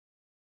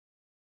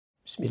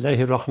بسم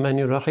الله الرحمن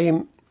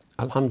الرحيم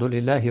الحمد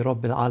لله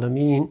رب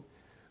العالمين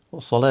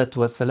والصلاة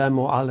والسلام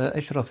على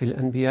أشرف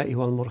الأنبياء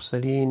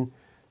والمرسلين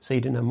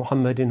سيدنا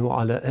محمد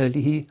وعلى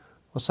آله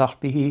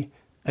وصحبه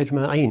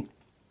أجمعين.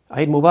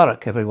 Eid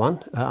Mubarak, everyone.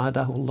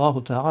 أعاده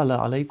الله تعالى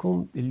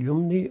عليكم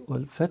باليمن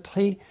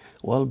والفتح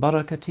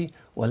والبركة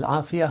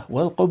والعافية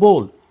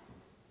والقبول.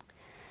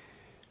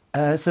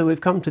 So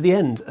we've come to the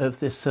end of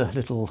this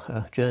little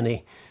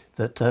journey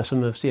that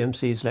some of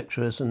CMC's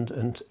lecturers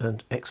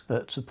and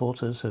expert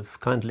supporters have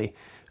kindly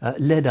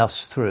led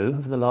us through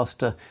over the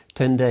last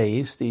 10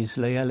 days. These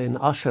Layalin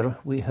Ashr,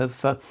 we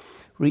have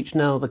reached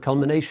now the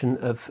culmination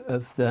of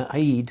the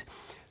Eid,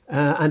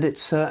 and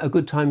it's a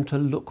good time to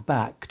look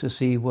back to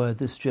see where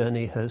this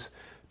journey has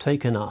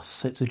taken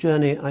us. It's a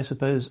journey, I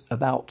suppose,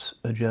 about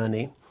a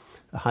journey.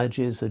 The Hajj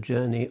is a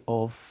journey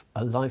of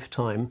a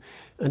lifetime,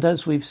 and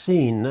as we've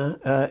seen,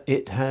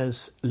 it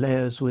has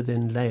layers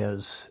within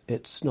layers.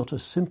 It's not a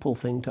simple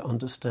thing to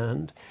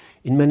understand.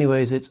 In many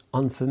ways it's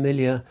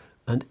unfamiliar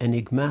and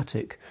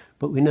enigmatic,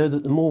 but we know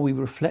that the more we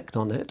reflect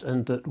on it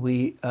and that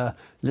we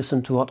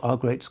listen to what our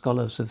great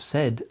scholars have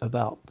said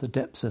about the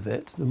depths of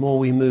it, the more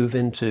we move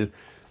into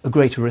a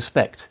greater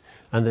respect.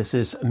 And this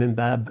is min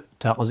bab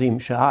ta'zim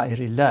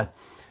sha'airillah.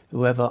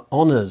 Whoever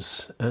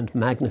honours and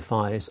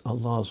magnifies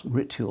Allah's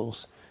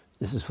rituals.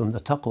 This is from the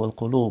taqwa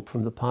al-qulub,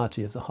 from the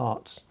piety of the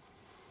hearts.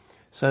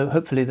 So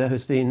hopefully there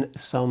has been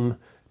some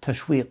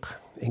tashweeq,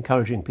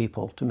 encouraging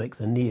people to make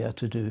the niyyah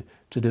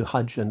to do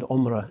Hajj and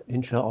Umrah,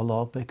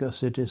 inshaAllah,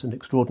 because it is an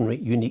extraordinary,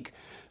 unique,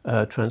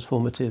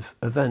 transformative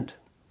event.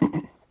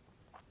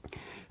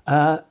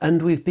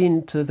 And we've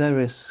been to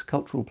various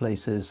cultural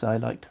places. I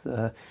liked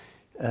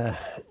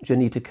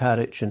Janita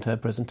Karic and her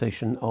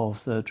presentation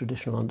of the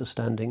traditional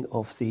understanding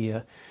of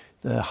the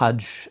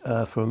Hajj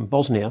from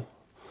Bosnia,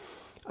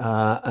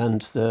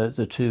 and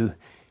the two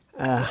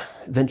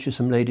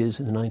venturesome ladies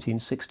in the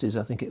 1960s,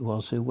 I think it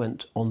was, who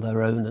went on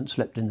their own and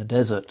slept in the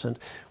desert. And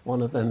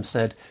one of them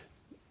said,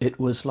 it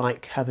was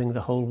like having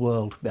the whole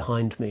world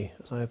behind me.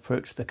 As I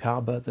approached the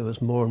Kaaba, there was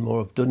more and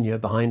more of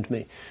dunya behind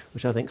me,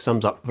 which I think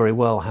sums up very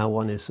well how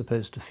one is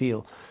supposed to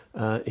feel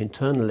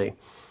internally.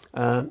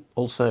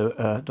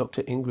 Also,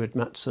 Dr. Ingrid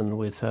Mattson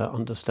with her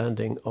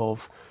understanding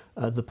of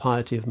the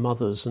piety of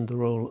mothers and the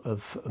role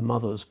of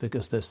mothers,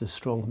 because there's this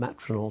strong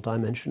maternal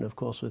dimension, of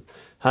course, with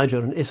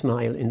Hajar and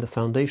Ismail in the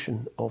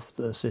foundation of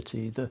the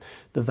city, the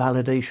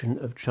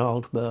validation of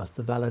childbirth,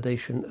 the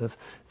validation of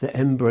the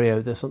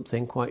embryo. There's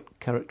something quite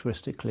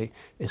characteristically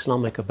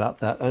Islamic about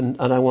that. And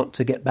I want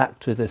to get back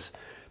to this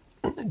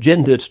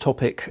gendered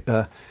topic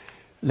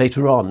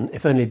later on,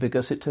 if only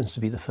because it tends to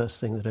be the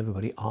first thing that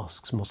everybody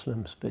asks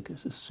Muslims,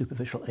 because it's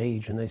superficial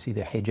age and they see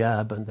the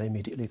hijab and they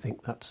immediately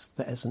think that's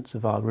the essence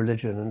of our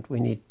religion, and we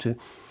need to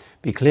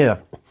be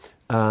clear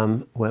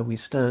where we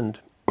stand.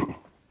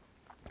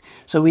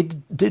 So we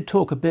did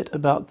talk a bit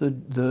about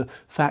the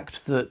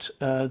fact that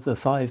the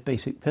five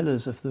basic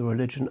pillars of the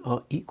religion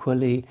are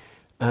equally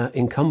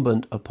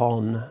incumbent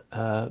upon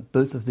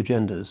both of the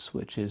genders,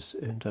 which is,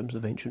 in terms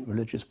of ancient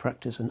religious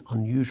practice, an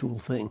unusual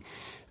thing.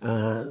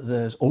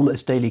 There's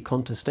almost daily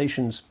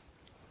contestations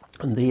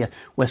on the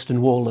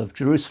Western Wall of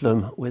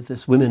Jerusalem with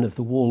this Women of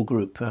the Wall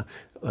group,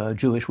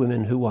 Jewish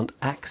women who want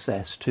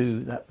access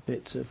to that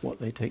bit of what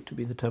they take to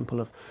be the Temple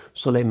of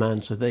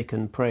Suleiman so they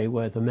can pray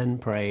where the men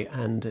pray,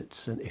 and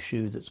it's an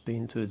issue that's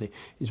been through the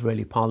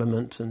Israeli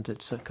parliament, and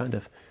it's a kind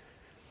of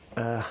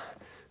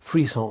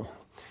frisson.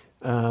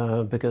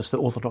 Because the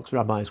Orthodox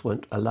rabbis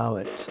won't allow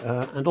it.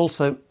 And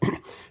also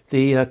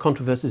the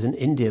controversies in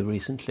India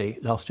recently,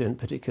 last year in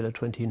particular,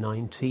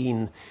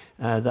 2019,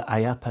 the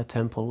Ayappa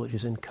temple, which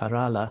is in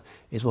Kerala,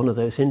 is one of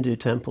those Hindu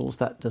temples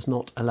that does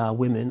not allow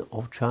women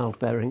of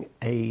childbearing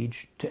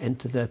age to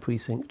enter their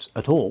precincts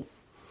at all.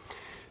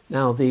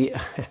 Now, the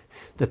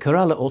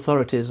Kerala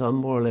authorities are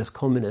more or less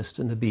communist,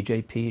 and the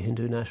BJP,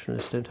 Hindu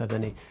nationalists, don't have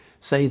any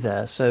say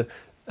there. So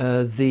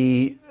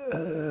the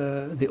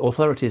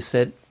authorities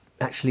said,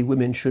 actually,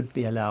 women should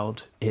be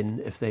allowed in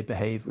if they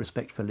behave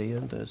respectfully,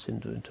 and there's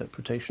Hindu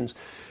interpretations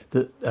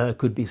that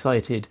could be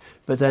cited.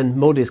 But then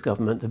Modi's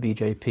government, the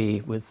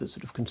BJP, with the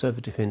sort of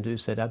conservative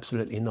Hindus, said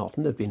absolutely not.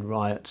 And there have been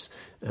riots,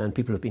 and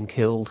people have been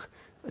killed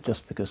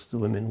just because the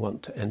women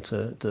want to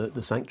enter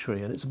the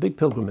sanctuary. And it's a big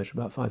pilgrimage,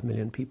 about 5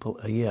 million people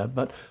a year.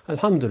 But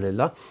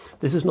alhamdulillah,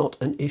 this is not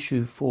an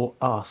issue for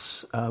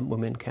us.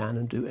 Women can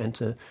and do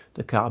enter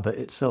the Kaaba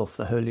itself,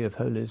 the Holy of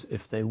Holies,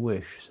 if they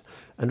wish.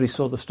 And we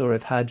saw the story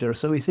of Hajar.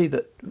 So we see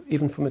that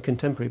even from a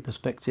contemporary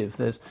perspective,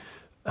 there's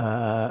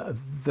a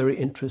very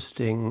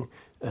interesting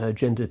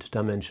gendered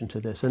dimension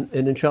to this. And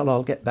inshallah,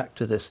 I'll get back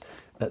to this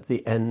at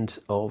the end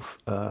of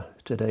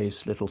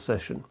today's little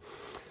session.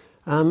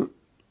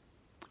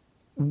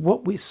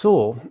 What we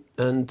saw,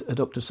 and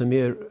Dr.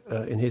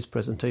 Samir in his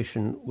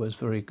presentation was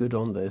very good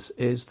on this,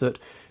 is that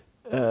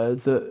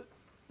the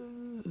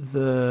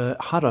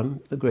Haram,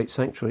 the great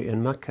sanctuary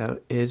in Mecca,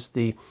 is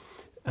the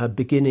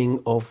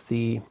beginning of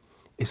the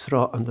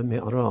Isra and the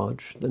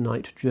Mi'raj, the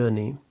night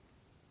journey,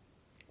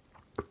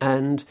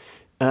 and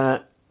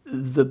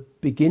the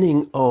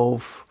beginning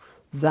of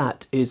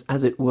that is,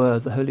 as it were,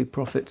 the Holy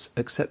Prophets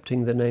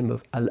accepting the name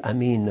of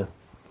Al-Amin,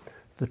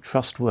 the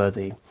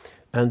trustworthy.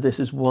 And this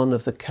is one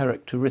of the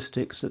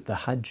characteristics that the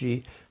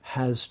Hajji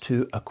has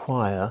to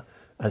acquire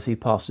as he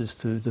passes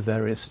through the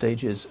various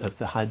stages of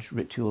the Hajj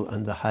ritual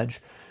and the Hajj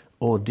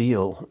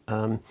ordeal.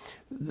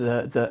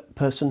 The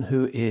person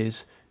who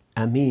is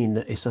Amin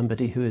is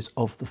somebody who is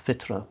of the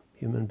fitra,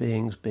 human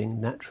beings being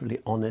naturally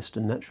honest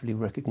and naturally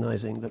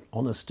recognizing that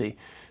honesty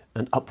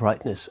and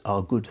uprightness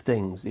are good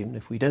things. Even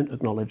if we don't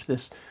acknowledge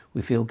this,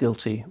 we feel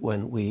guilty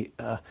when we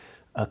are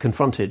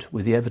confronted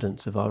with the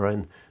evidence of our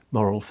own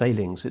moral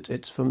failings.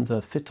 It's from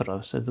the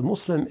fitra. So the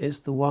Muslim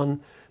is the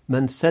one,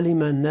 man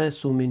salima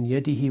an-nasu min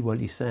yadihi wa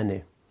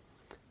lisanihi.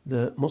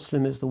 The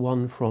Muslim is the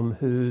one from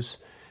whose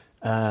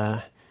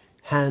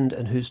hand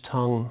and whose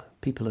tongue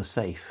people are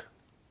safe.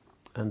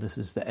 And this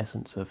is the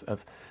essence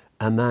of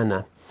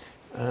amana.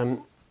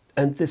 And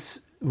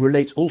this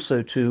relates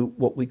also to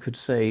what we could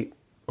say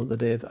on the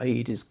day of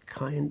Eid is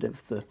kind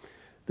of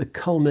the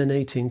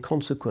culminating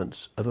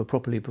consequence of a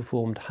properly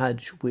performed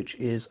Hajj, which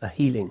is a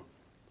healing.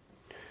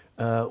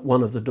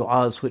 One of the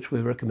du'as which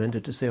we're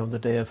recommended to say on the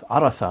day of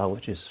Arafah,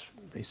 which is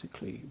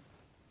basically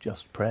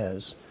just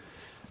prayers,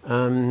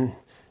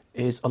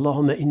 is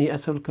Allahumma inni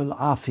as'aluka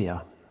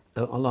al-afiyah.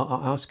 Allah,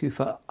 I ask you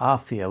for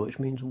afiyah, which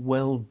means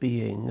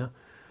well-being,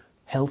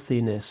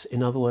 healthiness.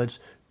 In other words,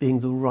 being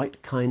the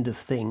right kind of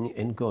thing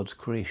in God's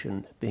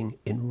creation, being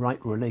in right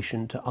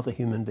relation to other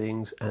human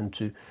beings and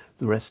to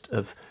the rest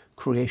of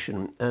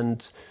creation.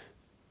 And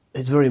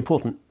it's very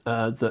important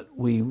that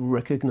we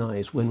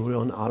recognize when we're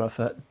on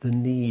Arafah the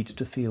need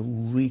to feel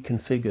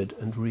reconfigured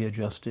and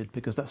readjusted,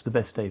 because that's the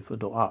best day for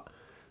dua.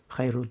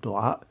 Khairul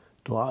dua,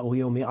 dua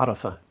yawmi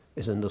Arafah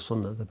is in the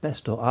Sunnah. The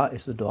best dua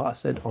is the dua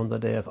said on the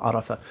day of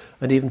Arafah.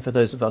 And even for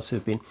those of us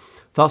who've been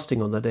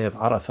fasting on the day of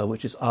Arafah,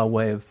 which is our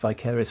way of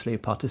vicariously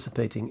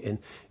participating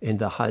in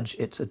the Hajj,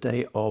 it's a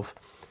day of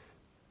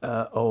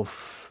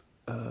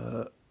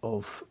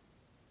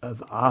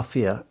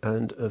afiyah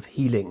and of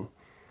healing.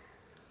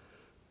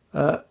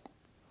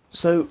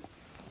 So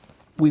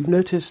we've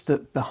noticed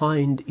that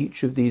behind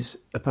each of these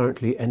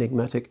apparently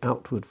enigmatic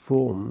outward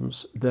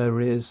forms, there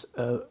is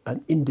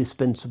an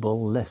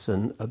indispensable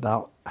lesson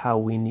about how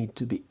we need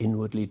to be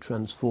inwardly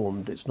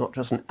transformed. It's not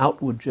just an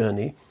outward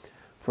journey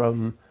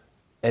from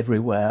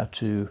everywhere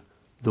to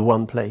the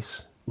one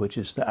place, which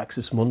is the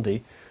axis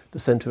mundi, the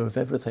centre of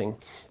everything,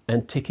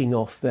 and ticking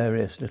off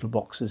various little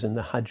boxes in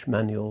the Hajj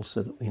manual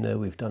so that we know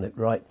we've done it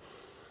right.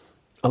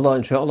 Allah,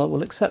 inshallah,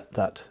 will accept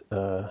that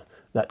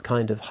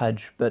kind of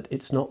Hajj, but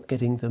it's not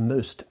getting the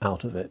most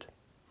out of it.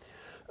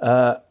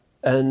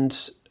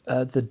 And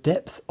the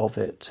depth of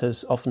it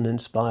has often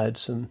inspired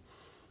some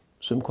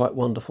quite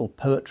wonderful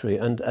poetry,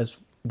 and as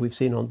we've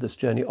seen on this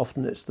journey,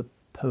 often it's the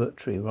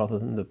poetry rather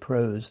than the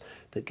prose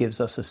that gives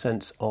us a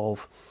sense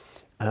of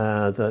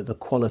the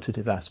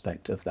qualitative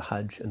aspect of the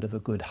Hajj and of a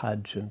good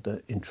Hajj and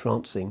the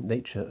entrancing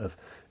nature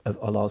of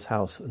Allah's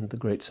house and the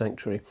great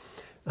sanctuary.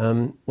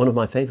 One of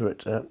my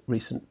favourite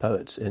recent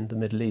poets in the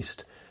Middle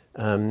East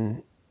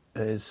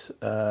is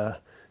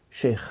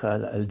Sheikh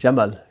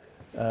Al-Jamal,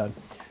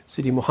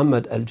 Sidi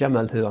Muhammad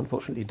Al-Jamal, who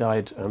unfortunately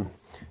died a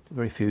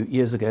very few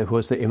years ago, who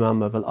was the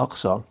Imam of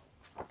Al-Aqsa,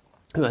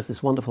 who has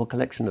this wonderful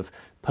collection of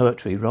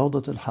poetry,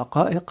 Rawdat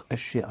al-Haqa'iq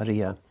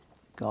al-Shi'ariyah,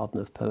 Garden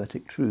of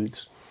Poetic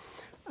Truths,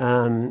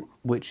 there's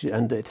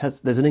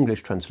an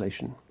English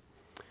translation,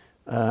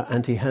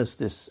 and he has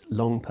this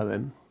long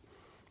poem,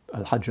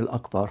 Al-Hajj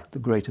al-Akbar, the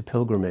greater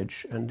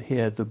pilgrimage, and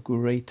here the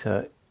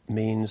greater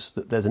means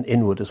that there's an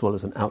inward as well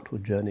as an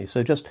outward journey.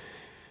 So just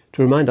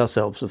to remind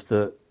ourselves of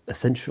the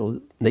essential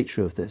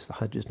nature of this, the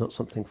Hajj is not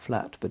something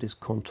flat, but is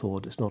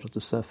contoured. It's not at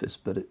the surface,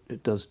 but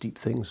it does deep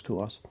things to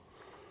us.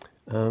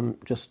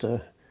 Just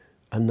a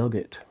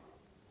nugget.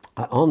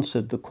 I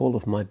answered the call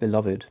of my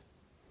beloved,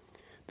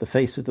 the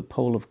face of the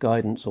pole of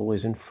guidance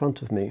always in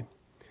front of me.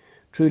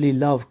 Truly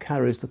love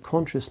carries the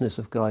consciousness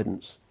of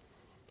guidance.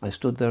 I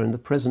stood there in the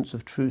presence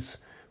of truth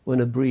when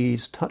a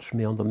breeze touched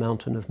me on the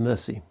mountain of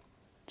mercy,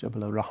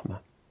 Jabal al-Rahmah.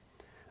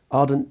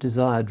 Ardent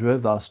desire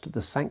drove us to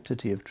the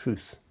sanctity of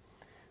truth.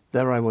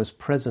 There I was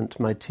present,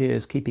 my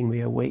tears keeping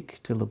me awake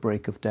till the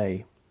break of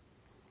day.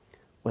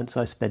 Whence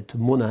I sped to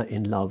Muna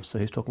in love, so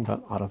he's talking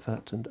about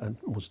Arafat and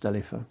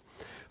Muzdalifah,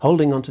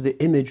 holding onto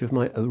the image of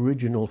my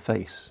original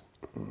face.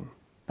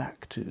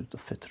 Back to the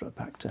fitra,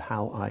 back to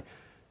how I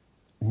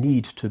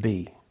need to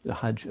be, the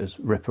Hajj as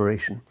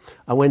reparation.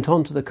 I went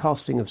on to the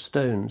casting of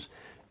stones,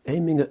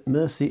 aiming at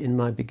mercy in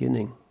my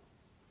beginning.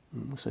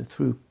 So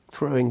through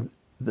throwing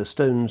the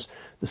stones,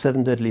 the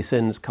 7 deadly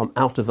sins come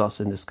out of us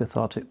in this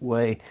cathartic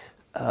way.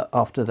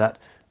 After that,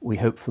 we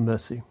hope for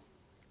mercy.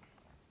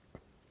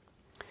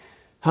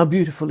 How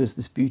beautiful is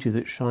this beauty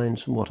that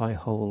shines from what I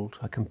hold.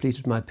 I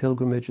completed my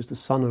pilgrimage as the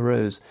sun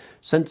arose,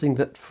 sensing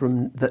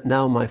that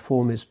now my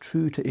form is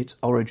true to its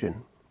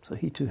origin. So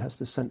he too has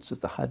the sense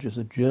of the Hajj as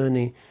a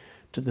journey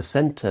to the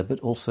centre, but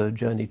also a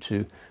journey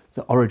to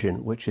the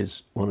origin, which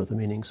is one of the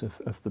meanings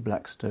of the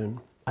black stone.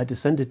 I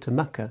descended to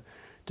Mecca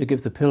to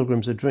give the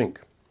pilgrims a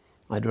drink.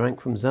 I drank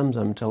from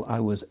Zamzam till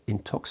I was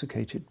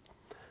intoxicated.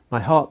 My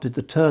heart did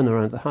the turn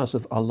around the house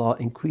of Allah,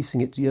 increasing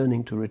its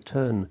yearning to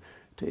return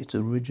to its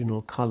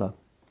original colour.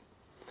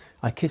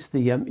 I kissed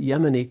the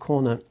Yemeni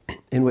corner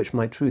in which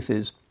my truth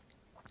is,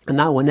 and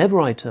now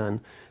whenever I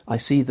turn, I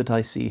see that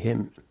I see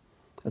him.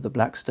 At the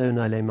black stone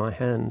I lay my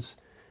hands.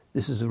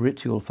 This is a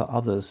ritual for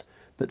others,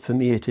 but for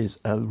me it is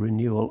a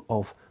renewal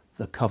of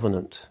the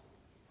covenant.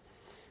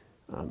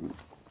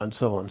 And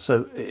so on.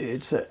 So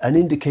it's an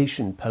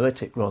indication,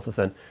 poetic rather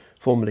than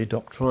formally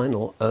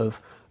doctrinal,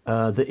 of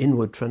the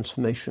inward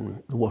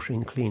transformation, the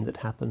washing clean that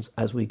happens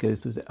as we go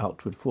through the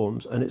outward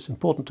forms. And it's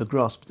important to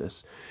grasp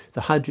this.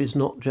 The Hajj is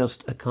not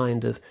just a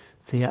kind of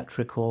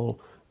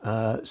theatrical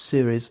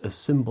series of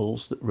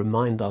symbols that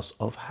remind us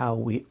of how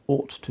we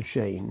ought to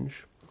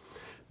change,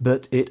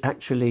 but it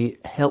actually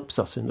helps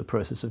us in the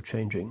process of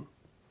changing.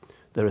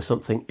 There is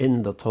something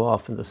in the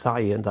tawaf and the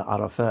sa'i and the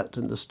arafat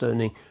and the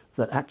stoning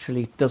that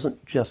actually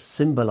doesn't just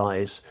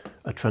symbolize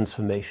a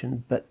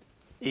transformation, but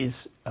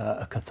is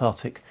a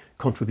cathartic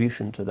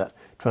contribution to that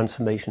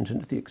transformation. To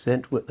the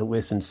extent that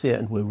we're sincere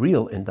and we're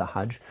real in the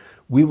Hajj,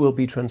 we will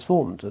be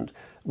transformed. And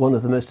one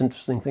of the most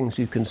interesting things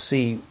you can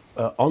see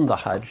on the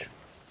Hajj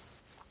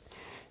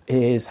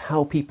is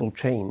how people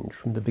change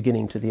from the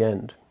beginning to the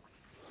end.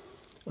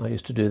 I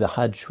used to do the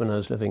Hajj when I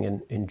was living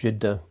in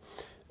Jeddah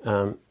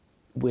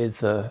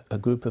with a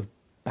group of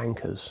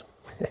bankers.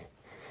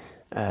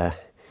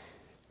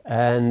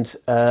 And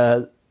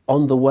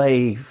on the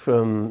way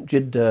from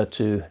Jeddah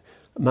to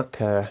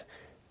Mecca,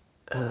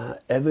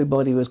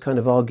 everybody was kind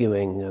of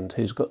arguing, and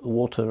who's got the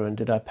water, and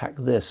did I pack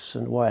this,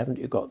 and why haven't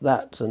you got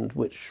that, and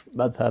which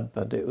madhab,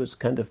 and it was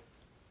kind of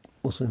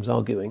Muslims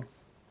arguing.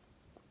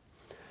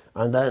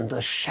 And then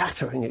the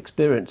shattering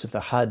experience of the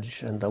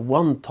Hajj, and the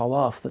one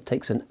tawaf that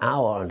takes an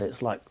hour, and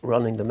it's like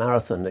running the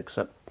marathon,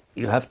 except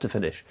you have to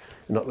finish.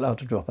 You're not allowed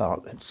to drop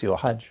out. It's your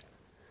Hajj.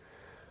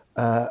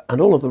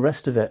 And all of the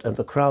rest of it, and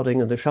the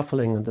crowding and the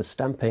shuffling and the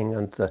stamping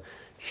and the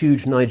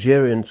huge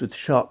Nigerians with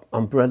sharp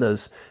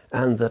umbrellas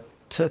and the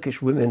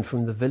Turkish women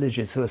from the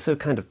villages who are so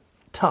kind of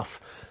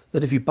tough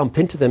that if you bump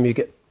into them you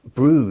get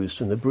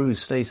bruised, and the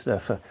bruise stays there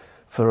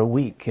for a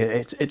week.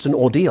 It's an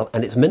ordeal,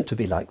 and it's meant to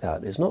be like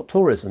that. It's not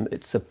tourism.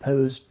 It's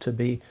supposed to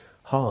be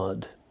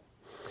hard.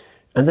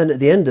 And then at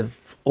the end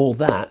of all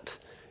that,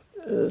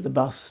 the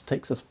bus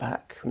takes us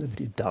back.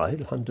 Nobody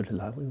died,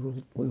 alhamdulillah.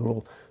 We were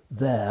all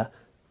there.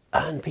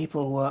 And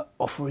people were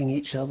offering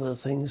each other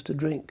things to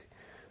drink,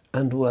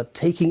 and were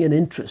taking an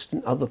interest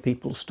in other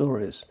people's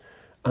stories,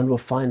 and were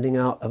finding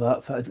out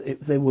about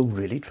they were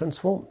really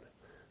transformed.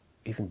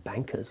 Even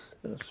bankers.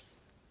 That's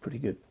pretty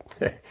good.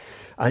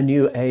 I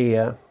knew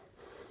a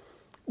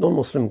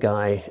non-Muslim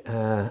guy,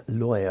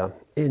 lawyer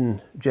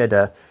in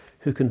Jeddah,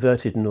 who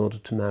converted in order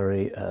to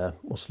marry a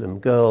Muslim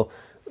girl,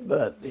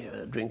 but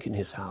drink in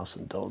his house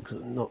and dogs,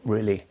 and not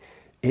really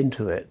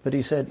into it. But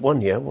he said one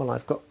year, well,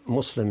 I've got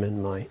Muslim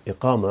in my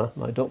iqama,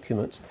 my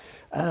documents,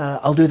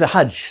 I'll do the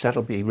Hajj.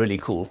 That'll be really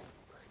cool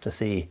to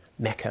see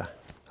Mecca.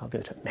 I'll go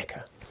to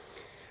Mecca.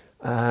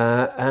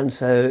 And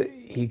so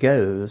he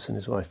goes, and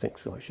his wife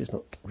thinks, well, she's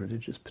not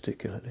religious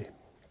particularly.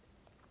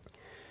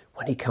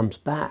 When he comes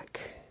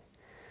back,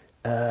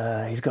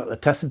 he's got the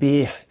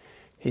tasbih,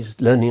 he's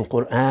learning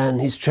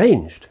Quran, he's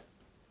changed.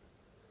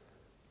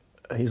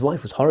 His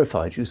wife was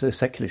horrified. She was so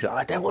secular. She said,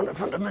 I don't want a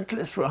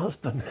fundamentalist for a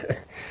husband.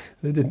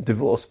 They didn't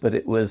divorce, but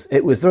it was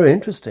very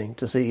interesting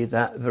to see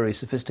that very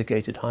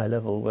sophisticated,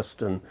 high-level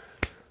Western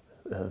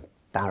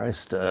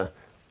barrister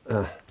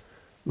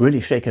really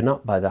shaken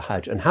up by the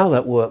Hajj. And how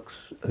that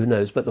works, who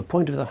knows? But the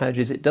point of the Hajj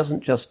is it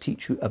doesn't just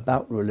teach you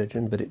about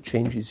religion, but it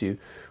changes you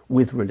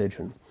with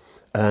religion.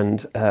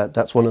 And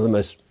that's one of the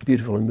most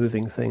beautiful and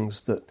moving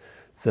things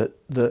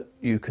that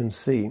you can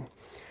see.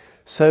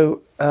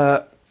 So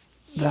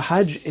the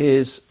Hajj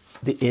is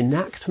the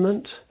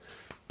enactment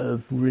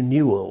of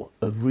renewal,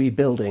 of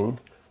rebuilding,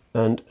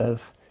 and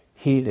of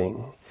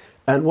healing.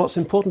 And what's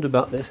important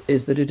about this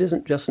is that it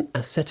isn't just an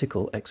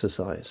ascetical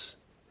exercise.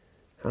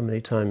 How many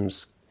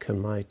times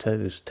can my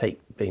toes take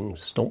being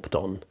stomped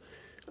on?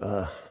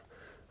 The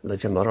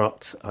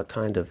jamarat are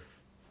kind of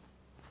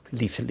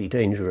lethally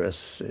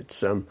dangerous.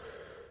 It's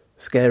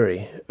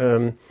scary.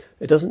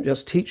 It doesn't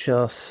just teach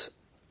us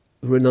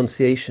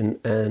renunciation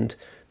and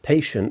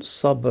patience,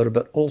 sabr,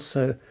 but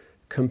also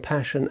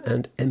compassion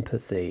and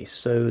empathy,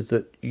 so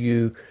that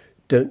you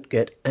don't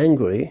get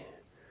angry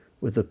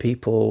with the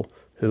people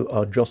who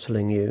are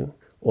jostling you,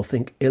 or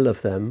think ill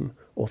of them,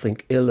 or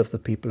think ill of the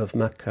people of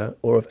Mecca,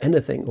 or of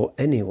anything or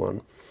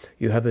anyone.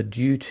 You have a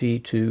duty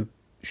to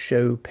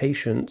show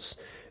patience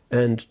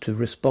and to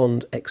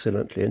respond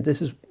excellently. And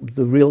this is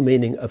the real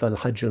meaning of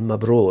Al-Hajj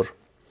al-Mabrur,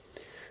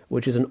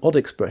 which is an odd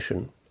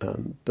expression,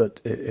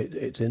 but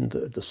it's in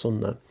the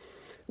Sunnah.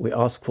 We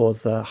ask for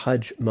the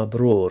Hajj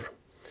Mabrur.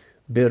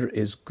 Bir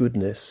is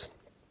goodness.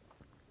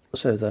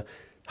 So the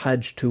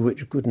Hajj to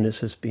which goodness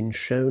has been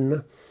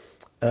shown,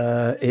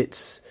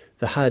 it's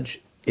the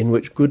Hajj in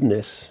which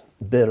goodness,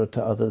 bir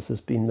to others,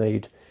 has been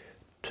made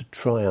to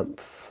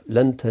triumph.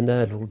 لَن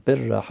تَنَالُوا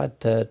الْبِرَّ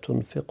حَتَّى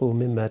تُنْفِقُوا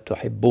مِمَّا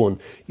تُحِبُّونَ.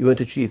 You won't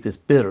achieve this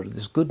bir,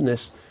 this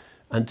goodness,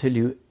 until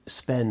you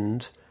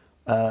spend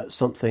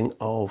something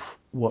of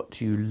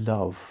what you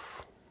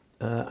love.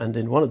 And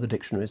in one of the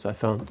dictionaries I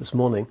found this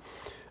morning,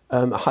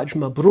 Hajj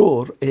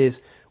Mabrur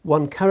is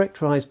one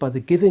characterized by the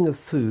giving of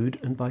food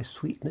and by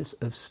sweetness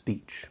of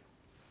speech.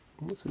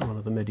 That's in one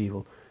of the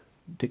medieval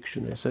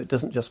dictionaries. So it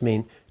doesn't just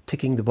mean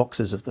ticking the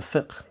boxes of the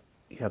fiqh,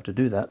 you have to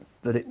do that,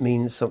 but it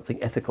means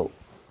something ethical.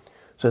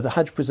 So the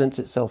Hajj presents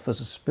itself as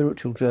a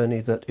spiritual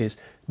journey that is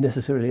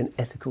necessarily an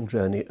ethical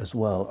journey as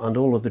well, and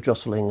all of the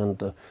jostling and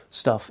the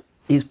stuff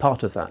is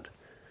part of that.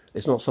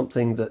 It's not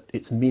something that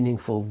it's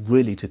meaningful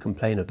really to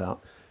complain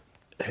about.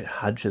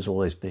 Hajj has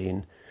always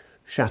been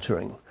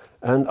shattering,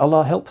 and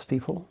Allah helps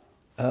people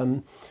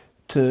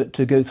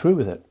to go through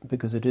with it,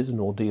 because it is an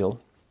ordeal.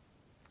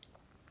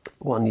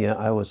 One year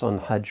I was on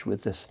Hajj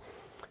with this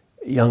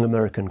young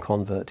American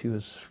convert. He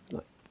was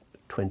like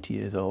 20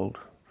 years old,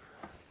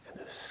 kind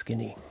of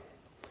skinny.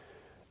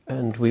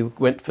 And we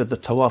went for the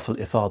Tawaf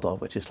al-Ifadah,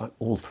 which is like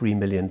all 3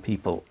 million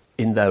people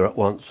in there at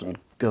once and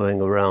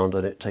going around,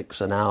 and it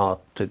takes an hour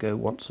to go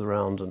once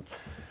around, and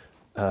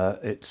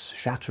it's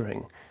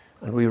shattering.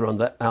 And we were on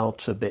the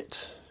outer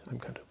bit. I'm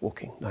kind of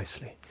walking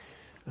nicely,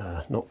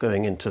 not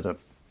going into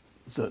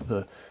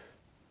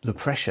the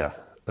pressure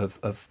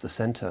of the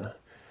centre.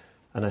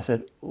 And I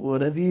said,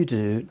 whatever you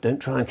do,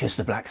 don't try and kiss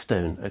the black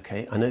stone,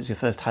 okay? I know it's your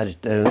first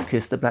Hajj, don't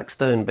kiss the black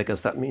stone,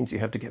 because that means you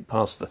have to get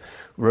past the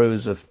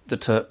rows of the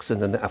Turks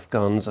and then the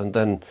Afghans, and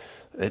then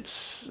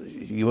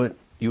you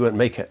won't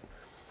make it.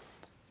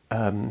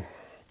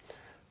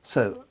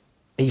 So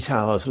 8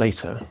 hours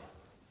later,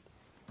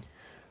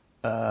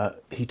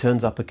 he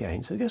turns up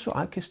again. So guess what?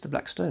 I kissed the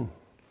black stone.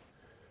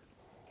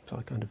 So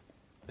I kind of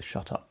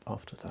shut up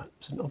after that.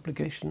 It's an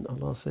obligation.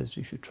 Allah says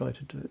you should try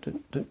to do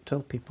it. Don't tell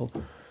people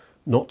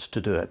not to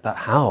do it. But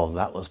how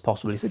that was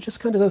possible? He said, just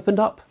kind of opened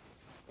up.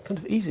 Kind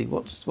of easy.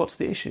 What's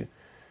the issue?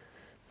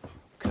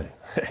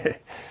 Okay.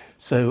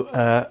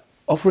 So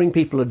offering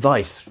people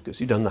advice, because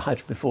you've done the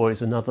Hajj before,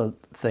 is another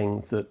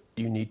thing that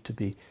you need to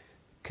be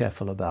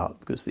careful about,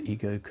 because the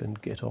ego can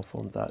get off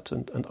on that.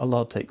 And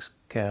Allah takes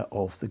care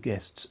of the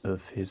guests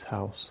of his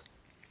house.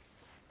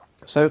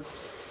 So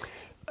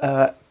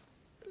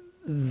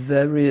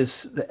there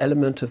is the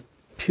element of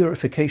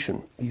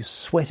purification. You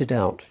sweat it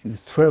out, you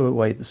throw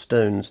away the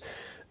stones,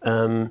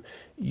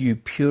 you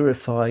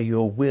purify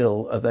your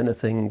will of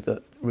anything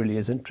that really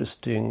is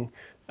interesting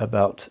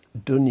about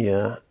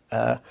dunya,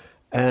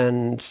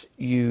 and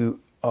you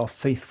are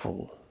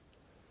faithful.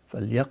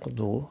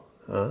 فَلْيَقْضُوا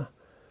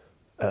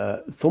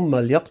ثُمَّ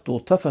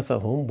لْيَقْضُوا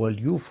تَفَثَهُمْ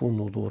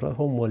وَلْيُوفُوا نُذُورَهُمْ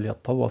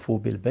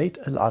وَلْيَطَّوَّفُوا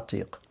بِالْبَيْتِ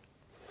الْعَتِيقِ.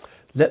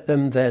 Let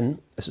them then,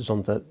 this is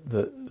on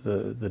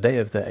the day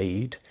of the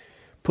Eid,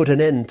 put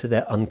an end to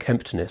their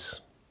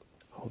unkemptness.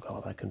 Oh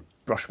God, I can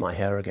brush my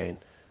hair again.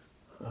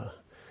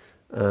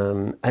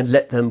 And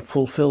let them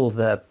fulfill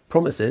their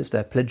promises,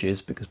 their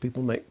pledges, because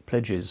people make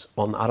pledges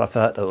on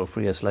Arafat, I will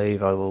free a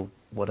slave, I will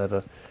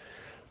whatever,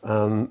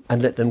 and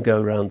let them go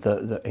around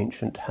the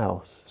ancient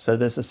house. So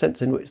there's a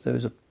sense in which there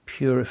is a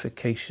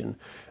purification,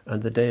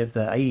 and the day of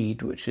the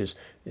Eid, which is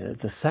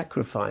the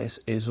sacrifice,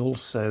 is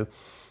also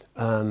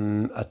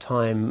a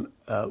time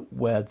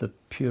where the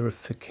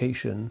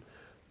purification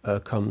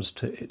comes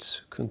to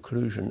its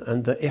conclusion.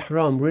 And the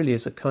Ihram really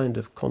is a kind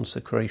of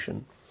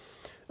consecration,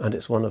 and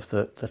it's one of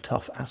the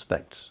tough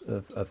aspects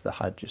of the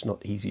Hajj. It's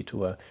not easy to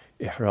wear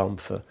Ihram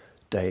for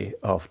day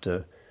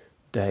after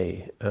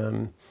day.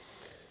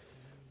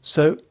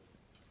 So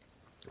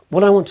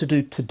what I want to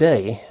do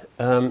today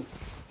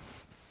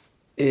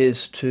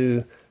is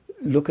to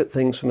look at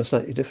things from a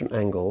slightly different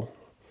angle,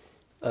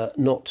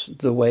 not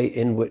the way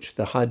in which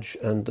the Hajj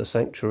and the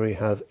sanctuary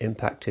have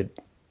impacted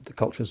the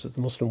cultures of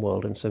the Muslim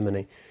world in so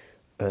many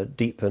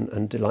deep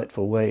and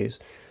delightful ways,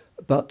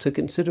 but to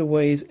consider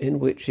ways in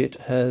which it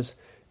has,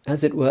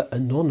 as it were,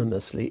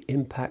 anonymously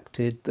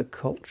impacted the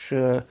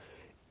culture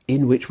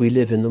in which we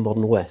live in the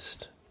modern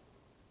West.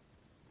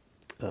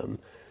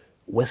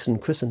 Western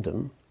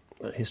Christendom,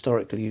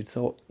 historically you'd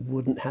thought,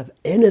 wouldn't have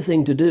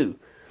anything to do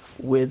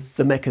with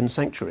the Meccan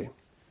sanctuary,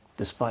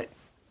 despite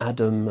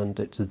Adam and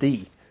it's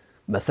the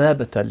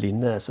Mathabatan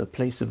linnas, a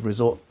place of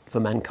resort for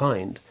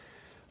mankind,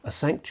 a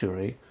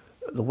sanctuary.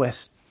 The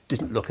West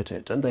didn't look at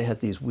it, and they had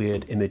these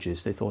weird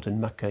images. They thought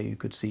in Mecca you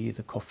could see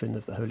the coffin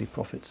of the Holy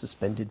Prophet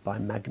suspended by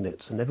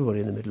magnets, and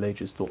everybody in the Middle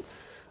Ages thought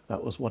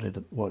that was what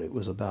it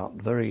was about.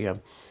 Very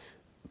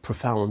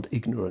profound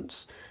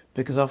ignorance,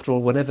 because after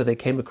all, whenever they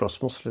came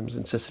across Muslims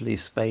in Sicily,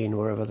 Spain,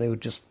 wherever, they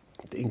would just,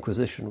 the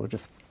Inquisition would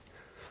just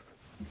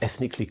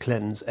ethnically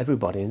cleanse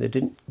everybody, and they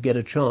didn't get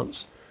a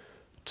chance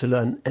to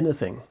learn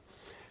anything.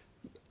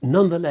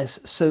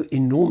 Nonetheless, so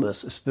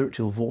enormous a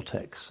spiritual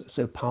vortex,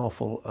 so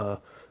powerful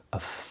a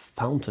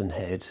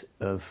fountainhead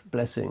of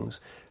blessings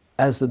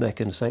as the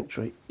Meccan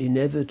sanctuary,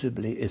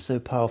 inevitably is so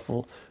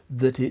powerful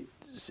that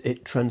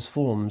it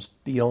transforms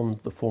beyond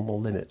the formal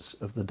limits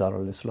of the Dar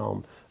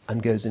al-Islam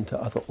and goes into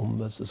other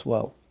ummahs as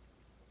well.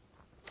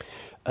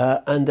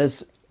 And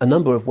there's a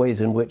number of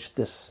ways in which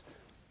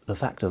the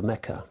fact of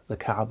Mecca, the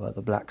Kaaba,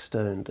 the Black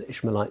Stone, the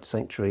Ishmaelite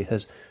sanctuary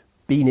has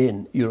been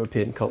in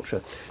European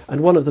culture.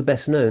 And one of the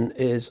best known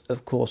is,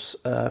 of course,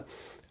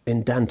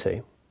 in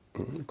Dante,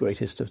 the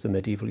greatest of the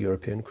medieval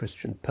European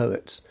Christian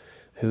poets,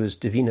 whose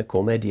Divina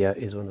Commedia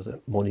is one of the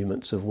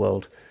monuments of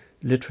world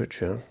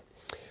literature,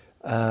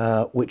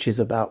 which is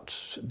about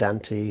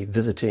Dante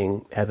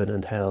visiting heaven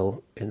and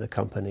hell in the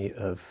company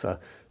of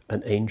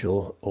an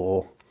angel,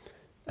 or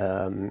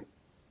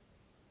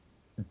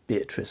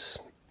Beatrice,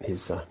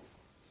 his sort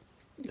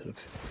of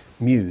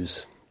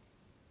muse.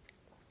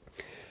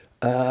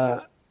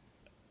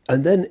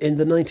 And then in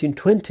the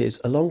 1920s,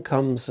 along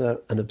comes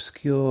an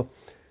obscure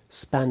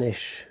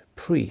Spanish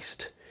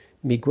priest,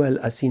 Miguel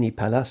Asini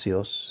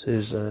Palacios,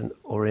 who's an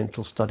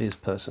Oriental Studies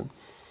person.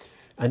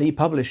 And he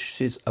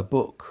publishes a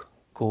book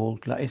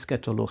called La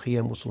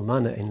Eschatología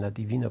Musulmana en la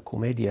Divina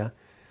Comedia,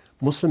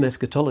 Muslim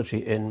Eschatology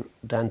in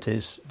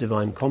Dante's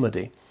Divine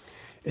Comedy,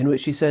 in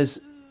which he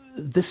says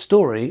this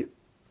story,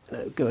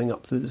 going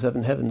up through the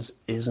seven heavens,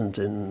 isn't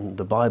in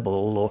the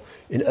Bible or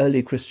in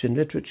early Christian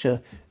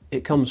literature.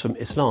 It comes from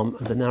Islam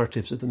and the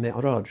narratives of the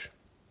Mi'raj.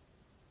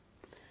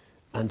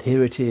 And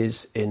here it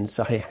is in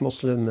Sahih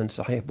Muslim and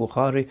Sahih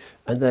Bukhari,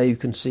 and there you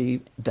can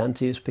see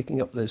Dante is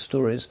picking up those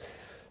stories.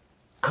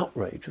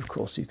 Outrage, of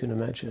course, you can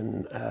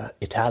imagine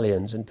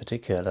Italians in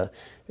particular,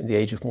 in the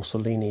age of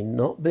Mussolini,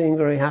 not being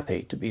very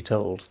happy to be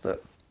told that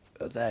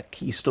their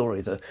key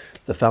story,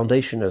 the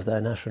foundation of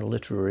their national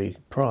literary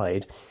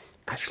pride,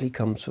 actually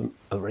comes from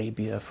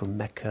Arabia, from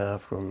Mecca,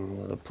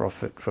 from the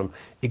Prophet, from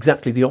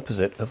exactly the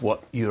opposite of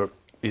what Europe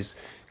is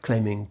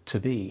claiming to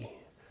be: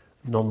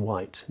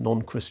 non-white,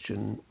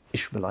 non-Christian,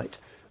 Ishmaelite,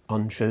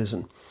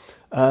 unchosen.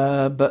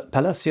 But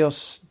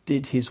Palacios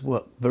did his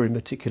work very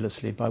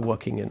meticulously by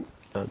working in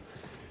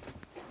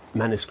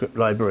manuscript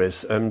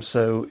libraries.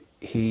 So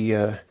he,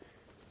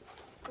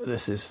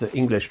 this is the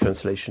English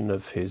translation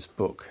of his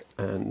book,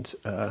 and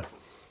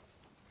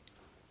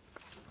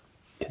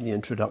in the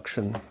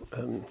introduction,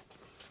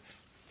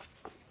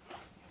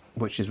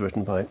 which is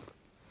written by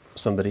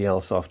somebody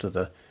else after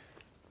the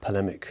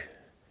polemic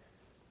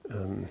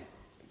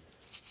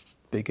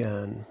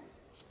began.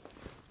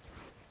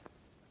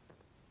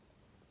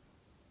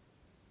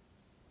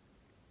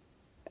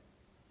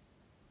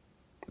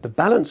 The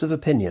balance of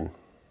opinion.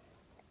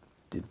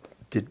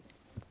 Did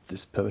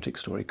this poetic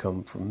story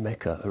come from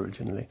Mecca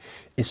originally?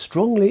 Is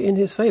strongly in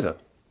his favour,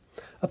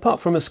 apart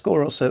from a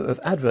score or so of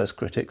adverse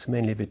critics,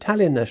 mainly of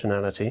Italian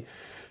nationality,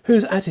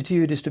 whose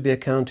attitude is to be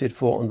accounted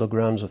for on the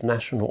grounds of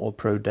national or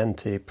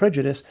pro-Dante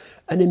prejudice.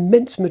 An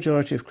immense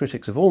majority of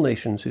critics of all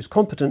nations whose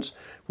competence,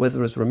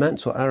 whether as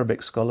Romance or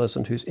Arabic scholars,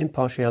 and whose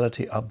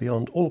impartiality are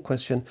beyond all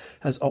question,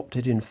 has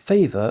opted in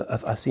favour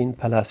of Asín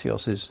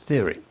Palacios'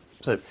 theory.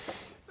 So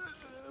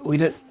we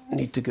don't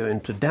need to go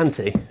into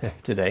Dante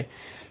today,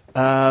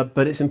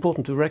 but it's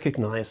important to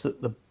recognise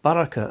that the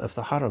barakah of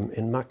the Haram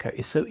in Makkah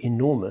is so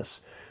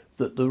enormous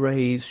that the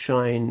rays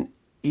shine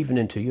even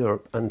into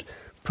Europe and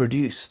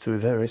produce through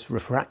various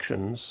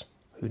refractions,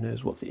 who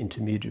knows what the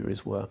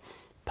intermediaries were.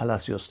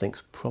 Palacios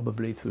thinks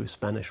probably through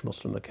Spanish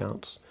Muslim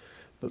accounts,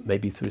 but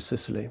maybe through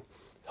Sicily.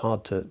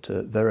 Hard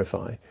to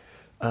verify.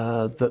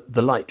 That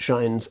the light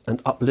shines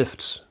and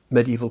uplifts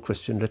medieval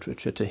Christian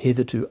literature to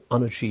hitherto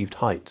unachieved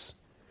heights.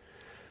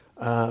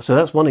 So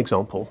that's one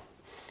example.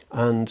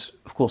 And,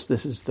 of course,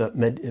 this is the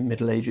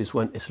Middle Ages,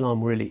 when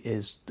Islam really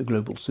is the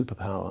global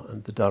superpower,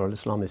 and the Dar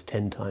al-Islam is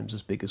 10 times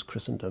as big as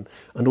Christendom,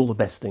 and all the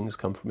best things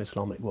come from the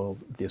Islamic world.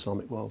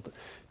 The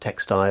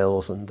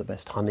textiles and the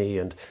best honey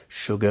and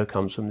sugar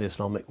comes from the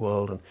Islamic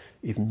world, and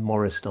even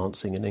Morris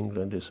dancing in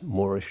England is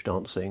Moorish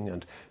dancing,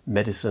 and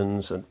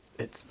medicines, and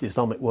the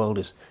Islamic world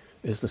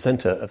is the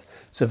centre of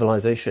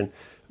civilization.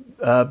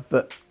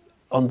 But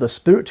on the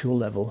spiritual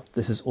level,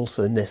 this is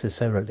also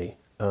necessarily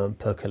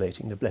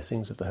percolating. The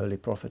blessings of the Holy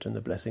Prophet and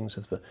the blessings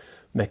of the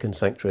Meccan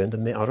sanctuary and the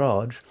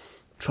Mi'raj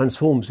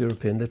transforms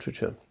European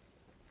literature.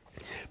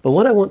 But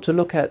what I want to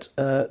look at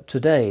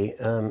today,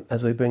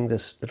 as we bring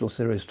this little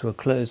series to a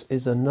close,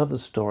 is another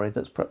story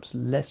that's perhaps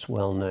less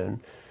well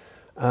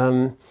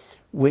known,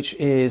 which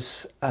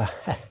is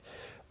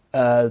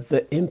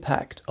the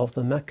impact of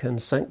the Meccan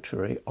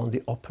sanctuary on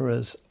the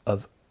operas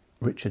of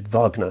Richard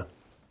Wagner.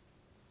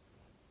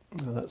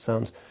 Now, that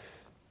sounds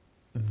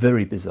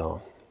very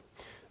bizarre.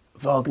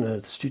 Wagner,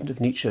 the student of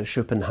Nietzsche,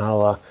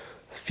 Schopenhauer,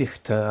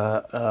 Fichte,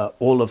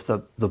 all of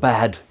the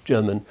bad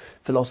German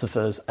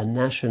philosophers, a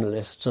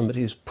nationalist,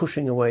 somebody who's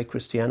pushing away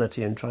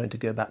Christianity and trying to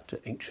go back to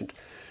ancient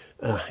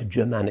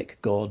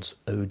Germanic gods,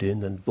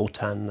 Odin and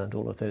Wotan and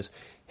all of those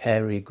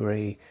hairy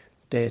grey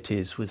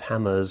deities with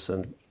hammers.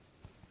 And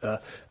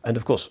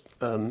of course,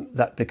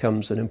 that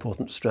becomes an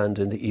important strand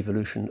in the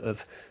evolution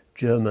of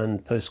German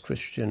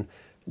post-Christian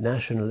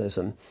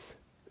nationalism.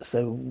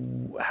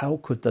 So how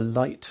could the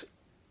light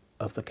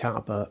of the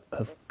Kaaba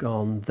have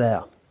gone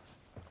there,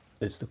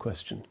 is the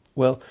question.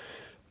 Well,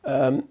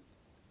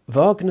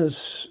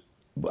 Wagner's...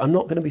 I'm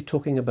not going to be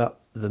talking about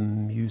the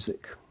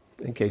music,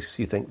 in case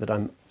you think that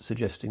I'm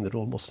suggesting that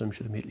all Muslims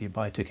should immediately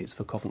buy tickets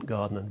for Covent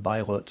Garden and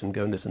Bayreuth and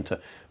go and listen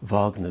to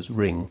Wagner's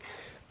Ring.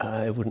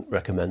 I wouldn't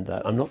recommend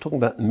that. I'm not talking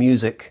about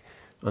music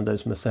And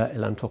those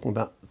Masail, I'm talking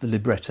about the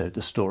libretto,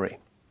 the story,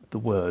 the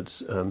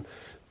words,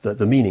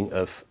 the meaning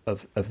of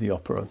the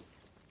opera.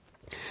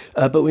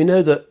 But we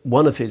know that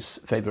one of his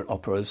favourite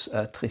operas,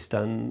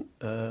 Tristan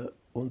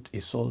und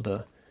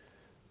Isolde,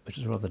 which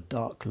is a rather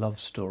dark love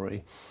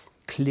story,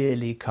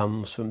 clearly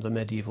comes from the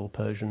medieval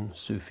Persian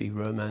Sufi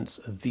romance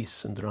of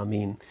Vis and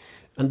Ramin.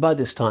 And by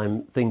this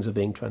time, things are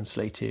being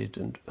translated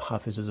and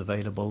Hafiz is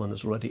available and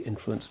has already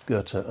influenced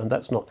Goethe, and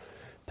that's not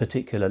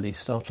particularly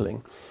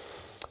startling.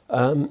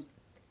 But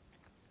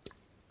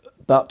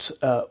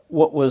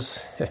what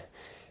was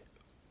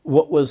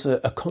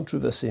a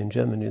controversy in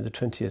Germany in the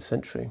 20th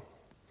century,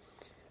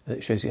 and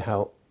it shows you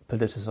how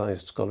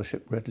politicised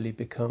scholarship readily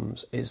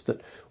becomes, is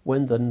that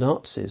when the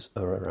Nazis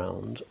are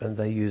around and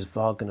they use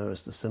Wagner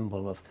as the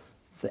symbol of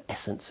the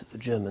essence of the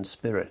German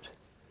spirit,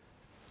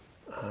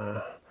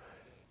 and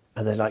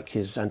they like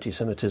his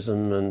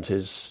anti-Semitism and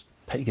his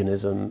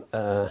paganism,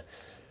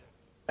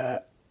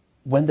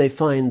 when they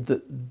find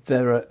that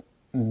there are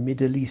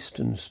Middle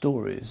Eastern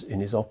stories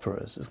in his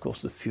operas, of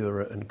course the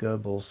Führer and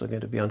Goebbels are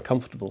going to be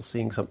uncomfortable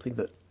seeing something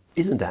that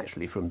isn't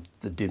actually from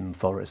the dim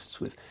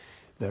forests with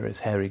various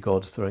hairy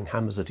gods throwing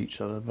hammers at each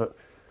other, but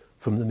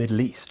from the Middle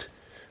East,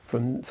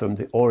 from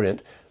the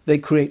Orient. They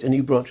create a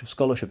new branch of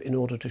scholarship in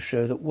order to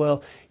show that,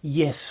 well,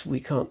 yes, we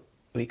can't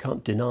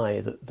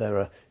deny that there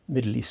are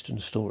Middle Eastern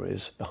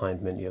stories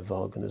behind many of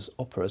Wagner's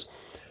operas,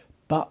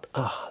 but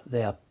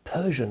they are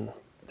Persian,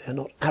 they're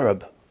not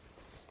Arab,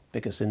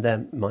 because in their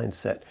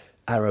mindset,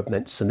 Arab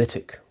meant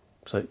Semitic,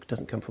 so it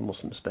doesn't come from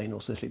Muslim Spain or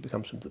Sicily, it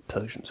comes from the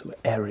Persians, who are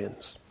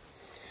Aryans.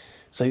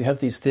 So you have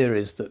these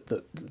theories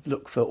that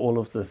look for all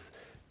of the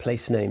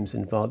place names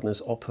in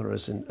Wagner's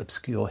operas in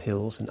obscure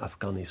hills in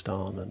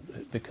Afghanistan, and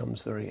it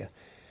becomes very,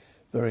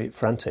 very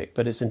frantic.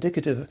 But it's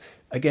indicative,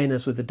 again,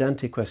 as with the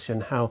Dante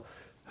question,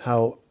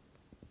 how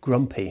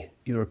grumpy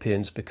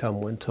Europeans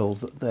become when told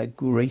that their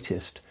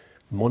greatest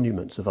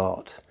monuments of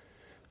art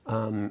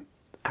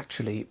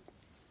actually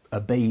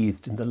are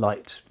bathed in the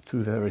light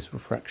through various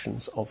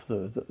refractions of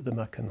the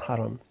Meccan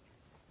Haram.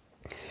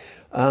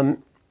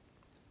 And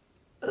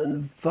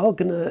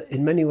Wagner,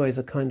 in many ways,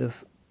 a kind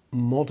of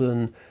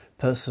modern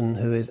person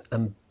who is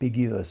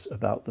ambiguous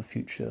about the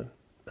future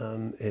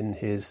in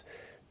his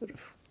sort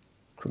of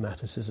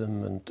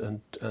chromaticism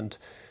and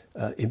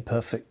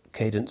imperfect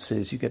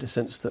cadences. You get a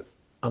sense that,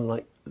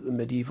 unlike the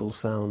medieval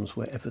sounds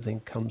where everything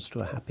comes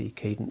to a happy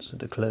cadence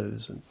and a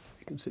close, and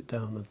you can sit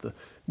down and the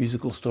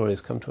musical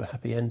stories come to a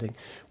happy ending,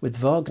 with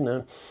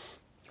Wagner,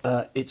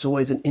 it's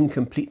always an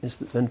incompleteness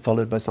that's then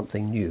followed by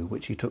something new,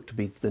 which he took to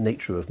be the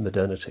nature of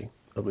modernity,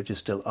 which is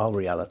still our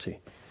reality.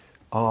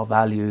 Our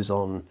values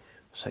on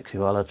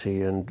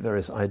sexuality and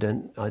various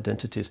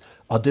identities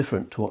are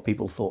different to what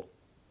people thought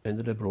in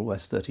the liberal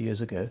West 30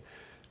 years ago.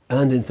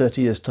 And in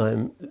 30 years'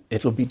 time,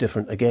 it'll be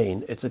different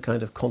again. It's a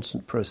kind of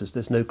constant process.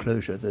 There's no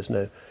closure, there's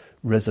no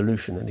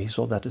resolution. And he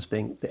saw that as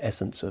being the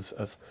essence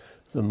of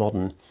the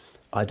modern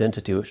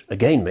identity, which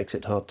again makes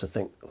it hard to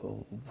think,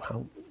 well,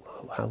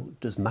 how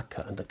does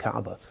Mecca and the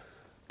Kaaba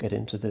get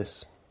into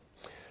this?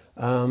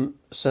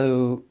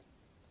 So,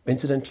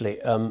 incidentally,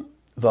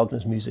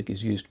 Wagner's music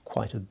is used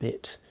quite a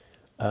bit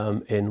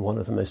in one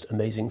of the most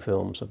amazing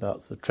films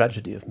about the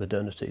tragedy of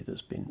modernity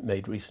that's been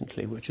made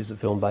recently, which is a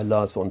film by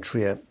Lars von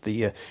Trier,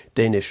 the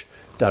Danish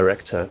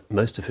director,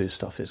 most of whose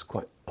stuff is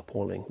quite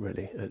appalling,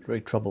 really, a very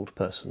troubled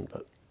person,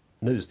 but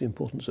knows the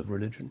importance of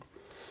religion,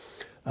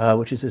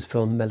 which is his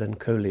film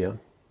Melancholia,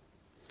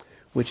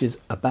 which is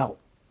about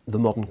the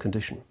modern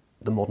condition,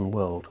 the modern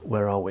world.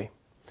 Where are we?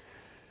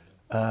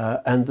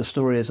 And the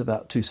story is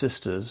about two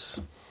sisters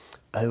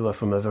who are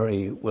from a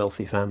very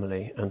wealthy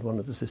family, and one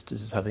of the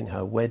sisters is having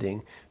her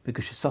wedding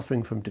because she's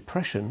suffering from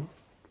depression,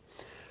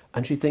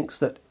 and she thinks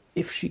that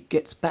if she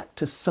gets back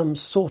to some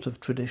sort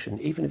of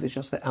tradition, even if it's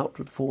just the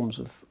outward forms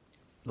of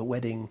the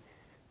wedding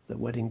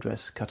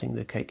dress, cutting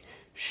the cake,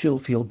 she'll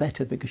feel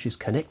better because she's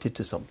connected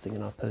to something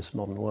in our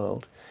postmodern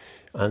world.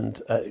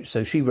 And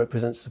so she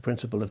represents the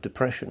principle of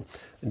depression,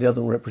 and the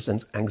other one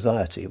represents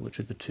anxiety, which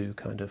are the two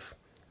kind of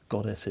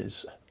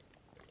goddesses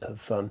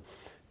of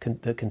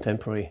the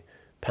contemporary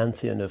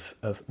pantheon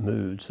of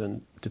moods,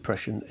 and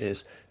depression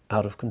is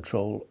out of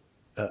control,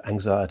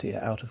 anxiety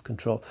out of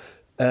control.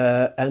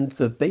 And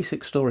the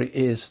basic story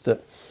is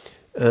that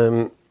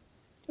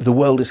the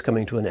world is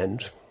coming to an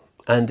end,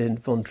 and in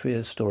von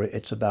Trier's story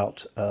it's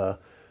about a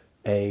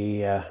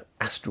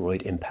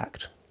asteroid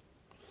impact.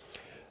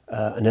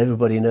 And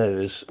everybody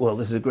knows, well,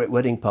 this is a great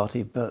wedding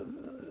party, but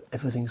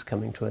everything's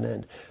coming to an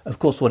end. Of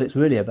course, what it's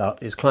really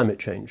about is climate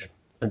change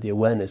and the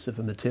awareness of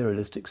a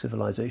materialistic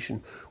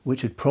civilization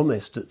which had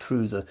promised that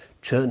through the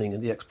churning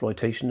and the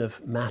exploitation of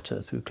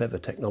matter through clever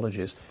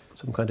technologies,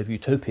 some kind of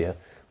utopia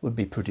would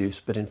be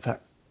produced, but in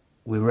fact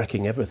we're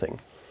wrecking everything.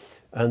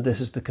 And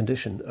this is the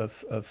condition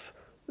of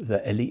the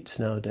elites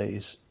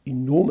nowadays,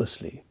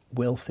 enormously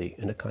wealthy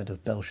in a kind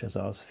of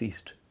Belshazzar's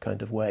feast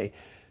kind of way,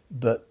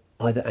 but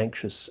either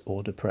anxious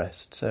or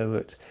depressed. So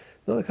it's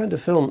not a kind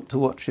of film to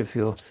watch if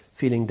you're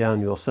feeling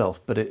down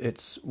yourself, but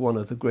it's one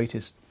of the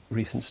greatest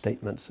recent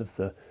statements of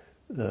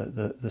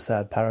the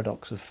sad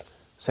paradox of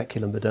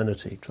secular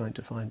modernity, trying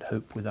to find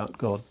hope without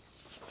God.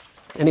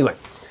 Anyway,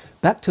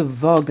 back to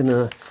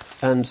Wagner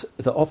and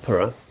the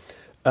opera.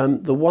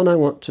 The one I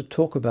want to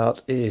talk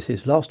about is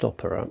his last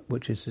opera,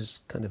 which is his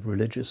kind of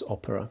religious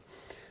opera,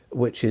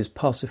 which is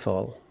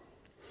Parsifal,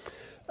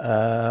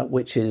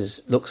 which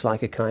looks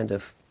like a kind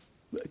of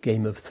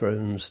Game of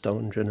Thrones,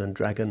 Dungeons and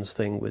Dragons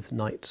thing with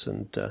knights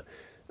and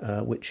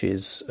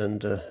witches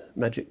and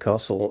magic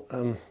castle,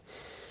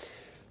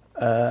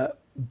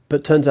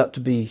 but turns out to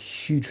be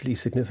hugely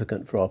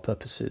significant for our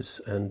purposes.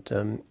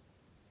 And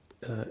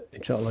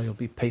inshallah, you'll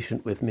be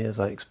patient with me as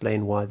I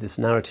explain why this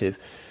narrative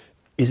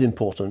is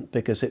important,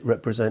 because it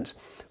represents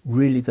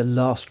really the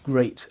last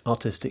great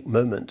artistic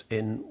moment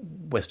in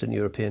Western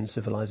European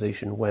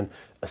civilization when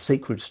a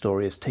sacred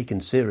story is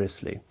taken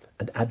seriously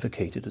and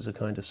advocated as a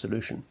kind of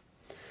solution.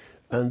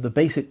 And the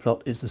basic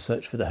plot is the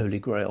search for the Holy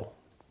Grail.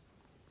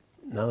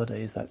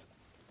 Nowadays, that's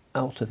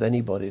out of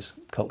anybody's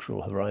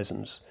cultural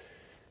horizons.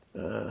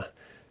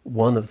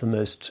 One of the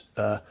most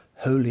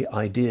holy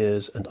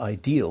ideas and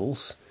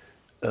ideals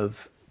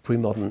of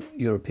pre-modern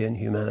European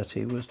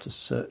humanity was to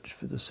search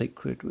for the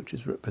sacred, which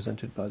is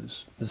represented by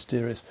this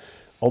mysterious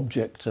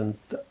object, and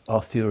the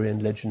Arthurian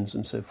legends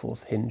and so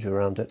forth hinge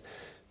around it.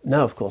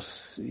 Now, of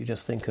course, you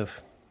just think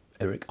of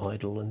Eric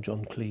Idle and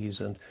John Cleese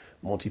and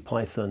Monty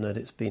Python, and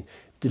it's been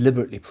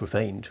deliberately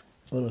profaned.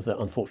 One of the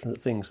unfortunate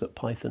things that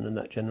Python and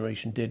that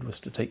generation did was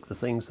to take the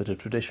things that had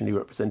traditionally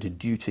represented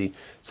duty,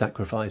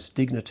 sacrifice,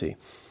 dignity,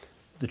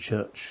 the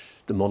church,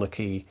 the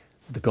monarchy,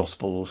 the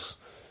Gospels,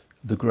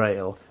 the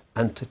Grail,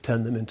 and to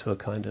turn them into a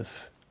kind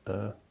of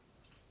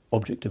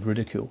object of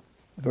ridicule,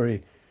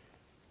 very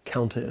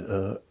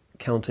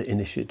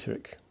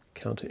counter-initiatic.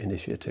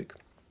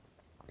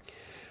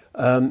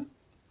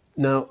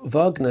 Now,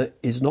 Wagner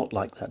is not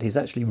like that. He's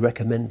actually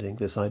recommending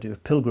this idea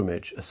of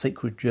pilgrimage, a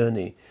sacred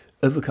journey,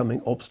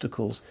 overcoming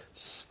obstacles,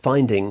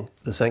 finding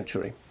the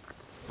sanctuary.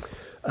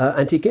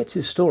 And he gets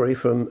his story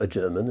from a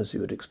German, as you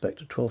would expect,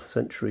 a 12th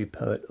century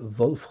poet,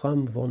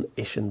 Wolfram von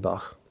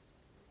Eschenbach.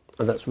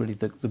 And that's really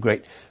the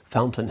great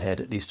fountainhead,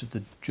 at least of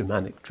the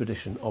Germanic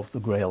tradition of the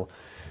Grail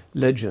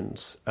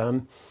legends.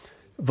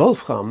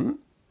 Wolfram,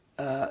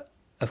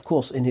 of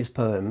course, in his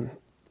poem,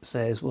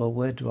 says, well,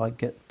 where do I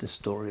get the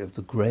story of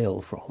the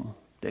Grail from,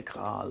 der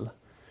Gral?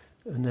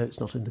 No, it's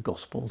not in the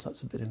Gospels,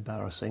 that's a bit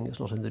embarrassing. It's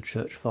not in the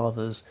Church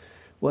Fathers.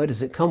 Where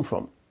does it come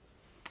from?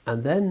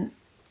 And then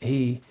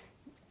he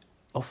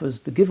offers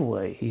the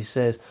giveaway. He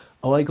says,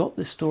 oh, I got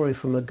this story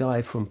from a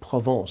guy from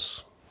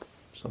Provence,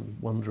 some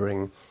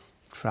wandering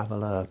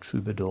traveller,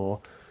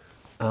 troubadour,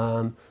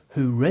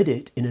 who read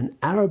it in an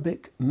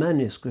Arabic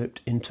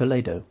manuscript in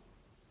Toledo.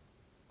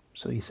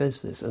 So he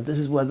says this, and this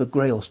is where the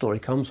Grail story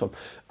comes from.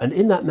 And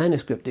in that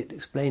manuscript it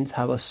explains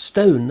how a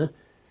stone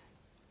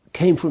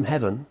came from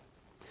heaven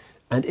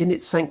and in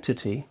its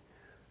sanctity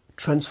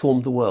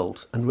transformed the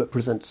world and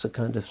represents a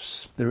kind of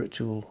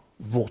spiritual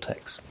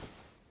vortex.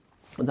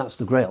 And that's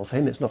the Grail. For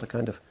him it's not a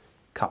kind of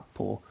cup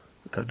or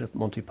a kind of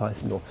Monty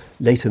Python or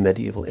later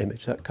medieval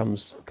image. That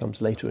comes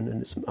later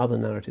in some other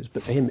narratives.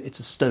 But for him it's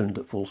a stone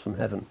that falls from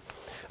heaven.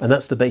 And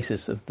that's the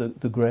basis of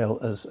the Grail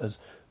as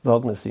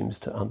Wagner seems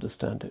to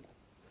understand it.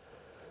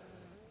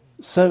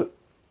 So,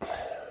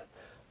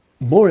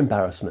 more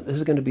embarrassment. This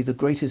is going to be the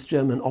greatest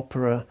German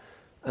opera,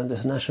 and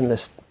this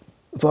nationalist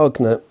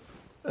Wagner,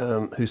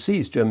 who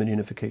sees German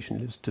unification,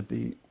 lives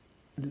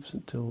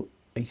until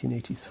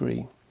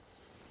 1883.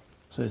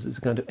 So it's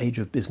a kind of age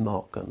of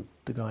Bismarck and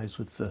the guys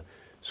with the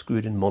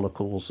screwed-in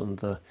monocles and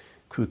the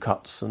crew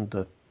cuts and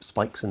the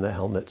spikes in their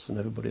helmets, and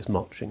everybody's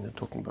marching and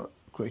talking about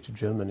Greater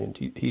Germany, and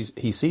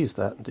he sees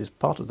that and is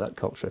part of that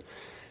culture.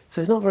 So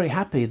he's not very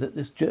happy that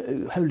this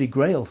Holy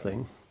Grail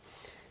thing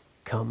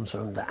comes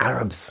from the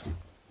Arabs.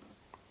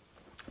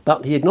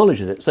 But he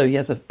acknowledges it. So he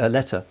has a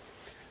letter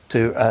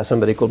to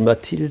somebody called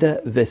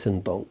Mathilde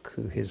Wesendonck,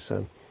 who he's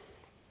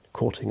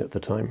courting at the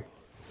time.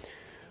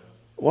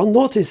 One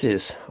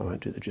notices, I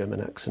won't do the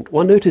German accent,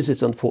 one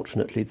notices,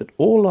 unfortunately, that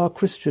all our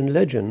Christian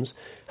legends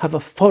have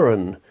a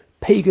foreign,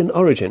 pagan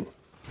origin.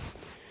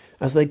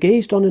 As they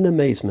gazed on in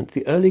amazement,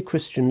 the early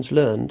Christians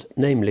learned,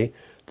 namely,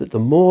 that the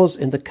Moors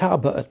in the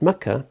Kaaba at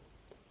Mecca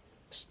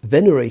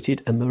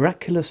venerated a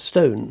miraculous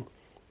stone,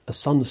 a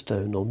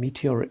sunstone or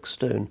meteoric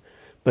stone,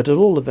 but at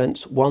all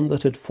events one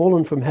that had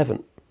fallen from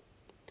heaven.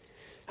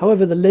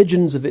 However, the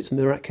legends of its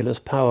miraculous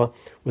power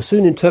were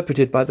soon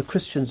interpreted by the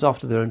Christians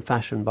after their own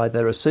fashion, by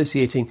their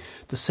associating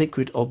the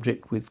sacred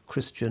object with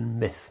Christian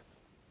myth.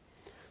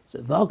 So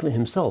Wagner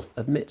himself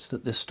admits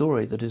that this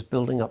story that is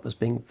building up as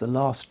being the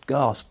last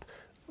gasp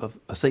of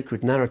a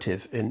sacred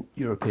narrative in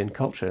European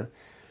culture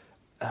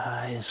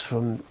is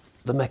from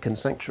the Meccan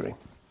sanctuary.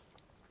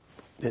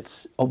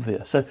 It's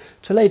obvious. So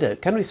Toledo,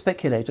 can we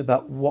speculate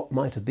about what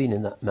might have been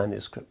in that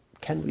manuscript?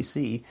 Can we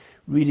see,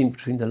 reading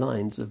between the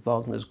lines of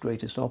Wagner's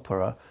greatest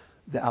opera,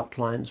 the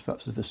outlines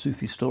perhaps of a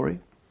Sufi story?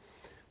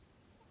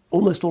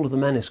 Almost all of the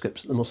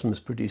manuscripts that the Muslims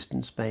produced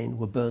in Spain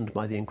were burned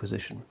by the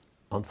Inquisition,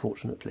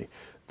 unfortunately.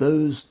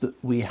 Those that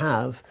we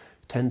have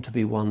tend to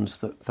be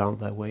ones that found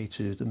their way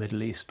to the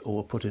Middle East or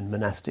were put in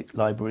monastic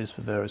libraries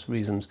for various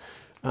reasons.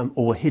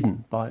 or were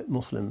hidden by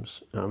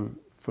Muslims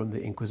from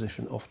the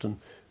Inquisition, often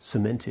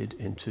cemented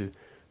into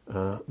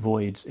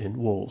voids in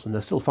walls, and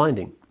they're still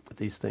finding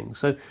these things.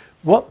 So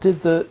what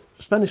did the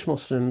Spanish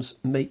Muslims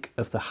make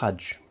of the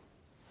Hajj?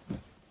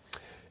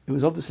 It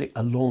was obviously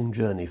a long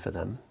journey for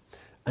them,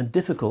 and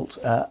difficult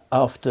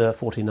after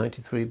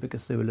 1493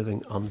 because they were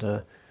living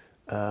under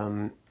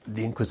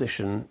the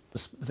Inquisition,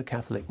 the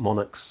Catholic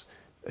monarchs.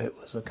 It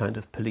was a kind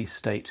of police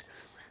state,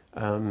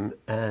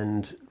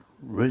 and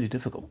really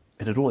difficult.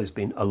 It had always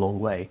been a long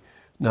way.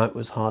 Now it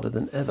was harder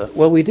than ever.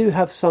 Well, we do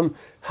have some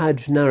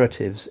Hajj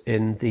narratives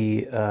in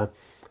the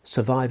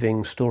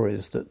surviving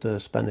stories that the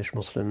Spanish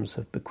Muslims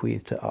have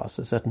bequeathed to us.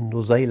 A certain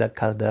Nuzayla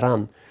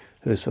Calderan,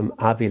 who's from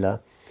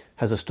Avila,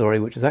 has a story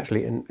which is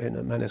actually in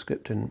a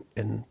manuscript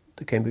in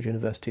the Cambridge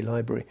University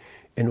Library,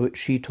 in which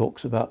she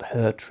talks about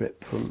her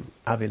trip from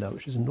Avila,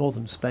 which is in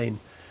northern Spain,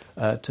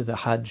 to the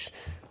Hajj.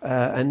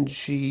 And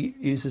she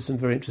uses some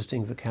very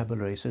interesting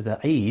vocabulary. So the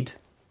Eid,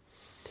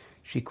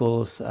 she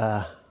calls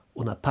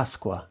una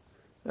Pascua.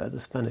 The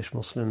Spanish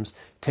Muslims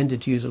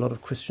tended to use a lot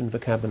of Christian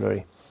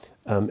vocabulary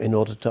in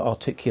order to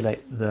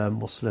articulate their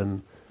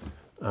Muslim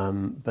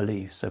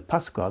beliefs. So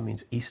Pascua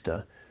means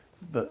Easter,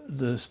 but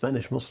the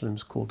Spanish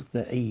Muslims called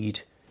the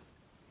Eid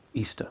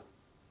Easter.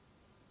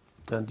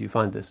 And you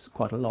find this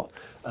quite a lot.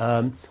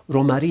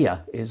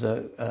 Romaria is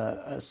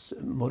a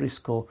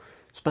Morisco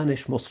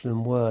Spanish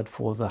Muslim word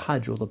for the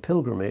Hajj or the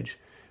pilgrimage,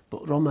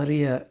 but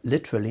Romaria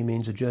literally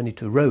means a journey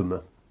to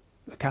Rome,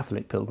 a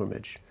Catholic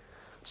pilgrimage.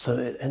 So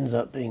it ends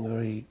up being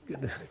very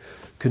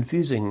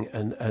confusing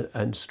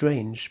and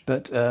strange,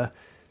 but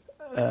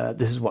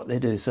this is what they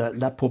do. So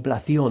la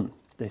población,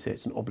 they say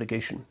it's an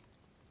obligation.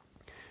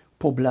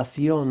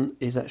 Población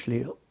is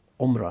actually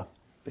Umrah,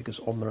 because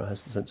Umrah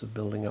has the sense of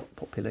building up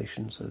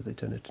population, so they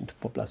turn it into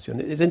población.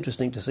 It is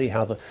interesting to see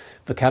how the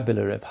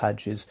vocabulary of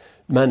Hajj is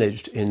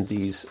managed in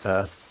these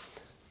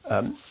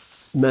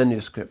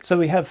manuscripts. So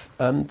we have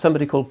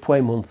somebody called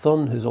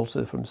Pueymonzón, who's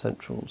also from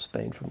central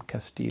Spain, from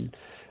Castile,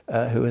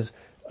 who is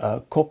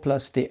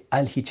Coplas de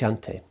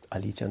Alhuicante.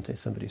 Alhuicante,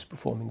 somebody who's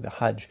performing the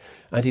Hajj.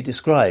 And he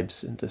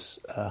describes in this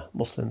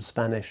Muslim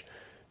Spanish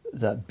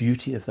the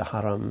beauty of the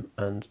Haram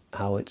and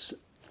how its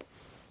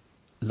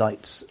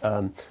lights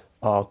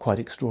are quite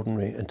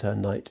extraordinary and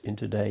turn night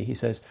into day. He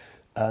says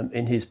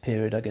in his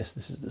period, I guess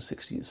this is the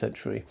 16th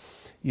century,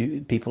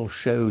 people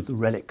showed the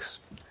relics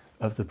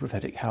of the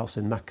prophetic house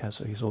in Mecca.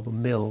 So he saw the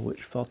mill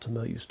which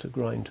Fatima used to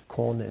grind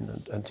corn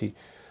in, and he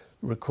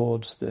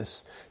records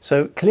this.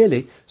 So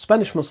clearly,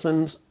 Spanish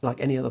Muslims,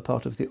 like any other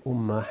part of the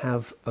Ummah,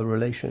 have a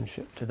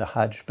relationship to the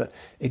Hajj, but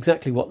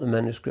exactly what the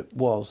manuscript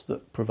was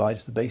that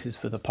provides the basis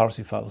for the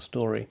Parsifal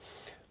story,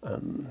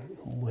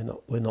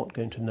 we're not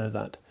going to know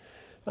that.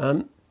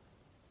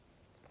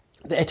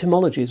 The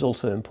etymology is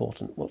also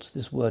important. What's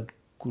this word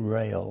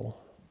grail?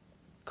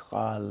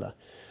 Graal.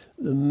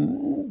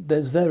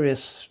 There's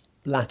various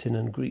Latin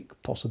and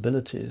Greek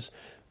possibilities,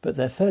 but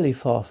they're fairly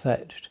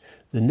far-fetched.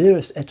 The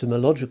nearest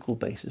etymological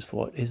basis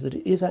for it is that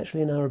it is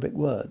actually an Arabic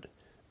word,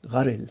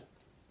 gharil.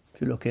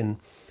 If you look in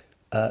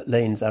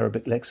Lane's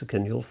Arabic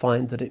lexicon, you'll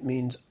find that it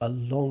means a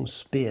long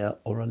spear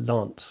or a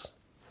lance.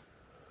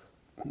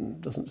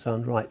 Doesn't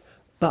sound right.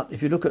 But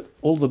if you look at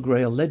all the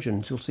Grail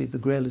legends, you'll see the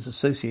Grail is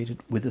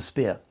associated with a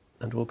spear,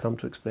 and we'll come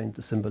to explain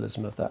the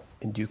symbolism of that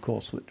in due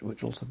course,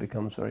 which also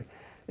becomes very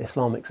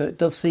Islamic. So it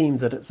does seem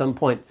that at some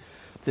point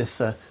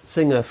this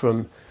singer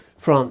from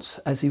France,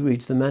 as he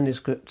reads the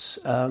manuscripts,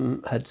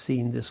 had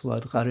seen this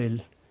word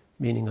gharil,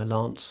 meaning a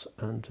lance,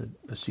 and had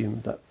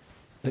assumed that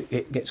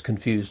it gets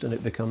confused and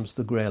it becomes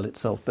the Grail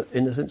itself. But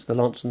in a sense, the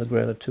lance and the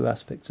Grail are two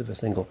aspects of a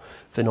single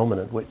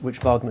phenomenon, which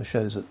Wagner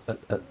shows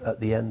at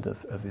the end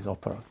of his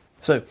opera.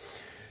 So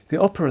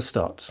the opera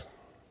starts,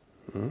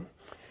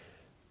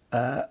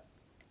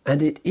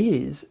 and it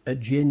is a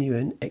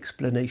genuine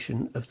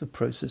explanation of the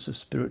process of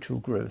spiritual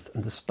growth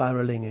and the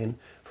spiralling in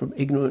from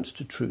ignorance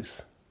to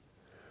truth,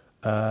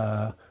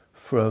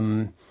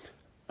 from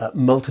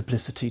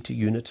multiplicity to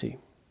unity,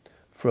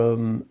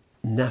 from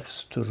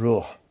nafs to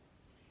ruh.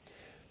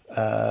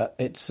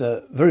 It's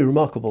a very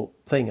remarkable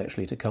thing,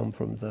 actually, to come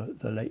from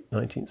the late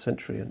 19th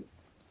century. And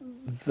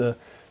the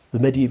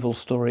medieval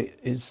story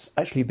is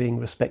actually being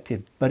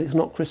respected, but it's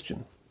not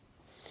Christian.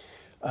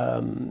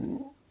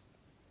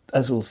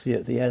 As we'll see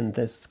at the end,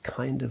 there's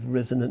kind of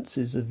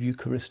resonances of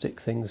Eucharistic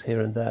things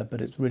here and there, but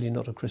it's really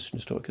not a Christian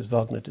story, because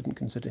Wagner didn't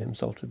consider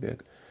himself to be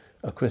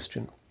a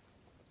Christian.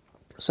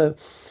 So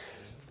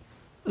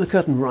the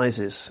curtain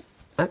rises,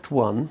 Act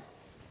 1,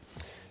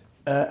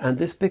 and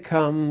this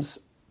becomes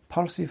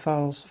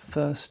Parsifal's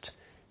first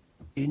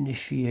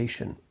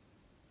initiation.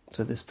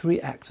 So there's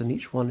 3 acts, and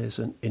each one is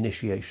an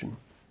initiation.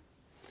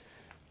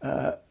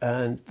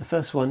 And the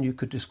first one you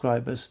could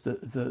describe as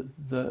the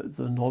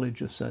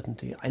knowledge of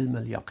certainty, ilm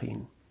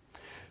al-yaqeen.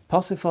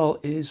 Parsifal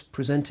is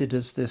presented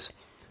as this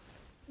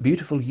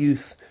beautiful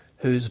youth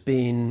who's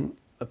been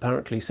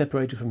apparently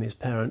separated from his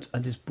parents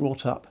and is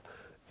brought up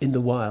in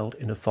the wild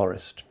in a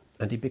forest,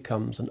 and he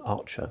becomes an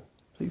archer.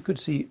 So you could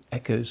see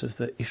echoes of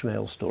the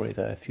Ishmael story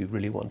there if you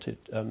really wanted,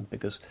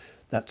 because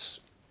that's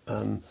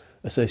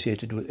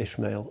associated with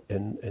Ishmael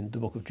in the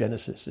book of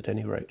Genesis, at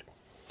any rate.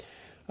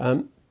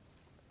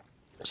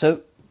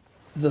 So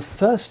the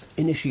first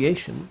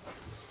initiation,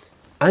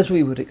 as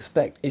we would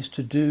expect, is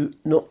to do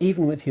not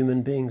even with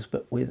human beings,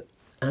 but with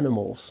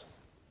animals.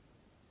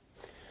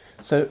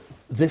 So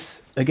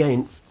this,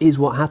 again, is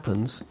what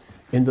happens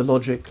in the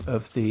logic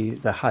of the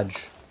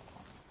Hajj.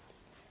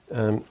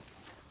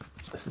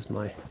 This is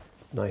my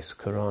nice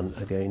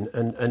Quran again,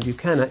 and you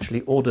can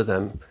actually order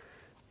them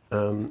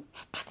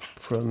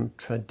from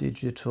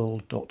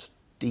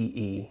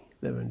tradigital.de.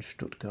 They're in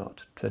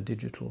Stuttgart,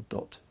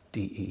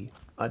 tradigital.de.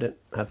 I don't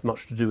have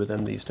much to do with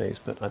them these days,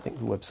 but I think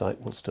the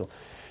website will still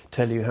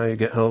tell you how you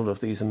get hold of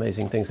these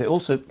amazing things. They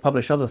also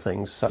publish other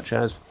things, such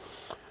as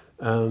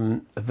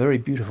a very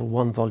beautiful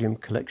one-volume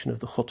collection of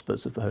the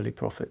khutbahs of the Holy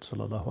Prophet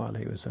sallallahu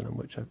alaihi wasallam,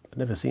 which I've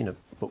never seen a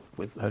book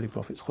with Holy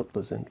Prophet's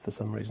khutbahs in. For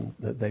some reason,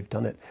 they've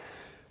done it.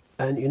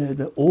 And,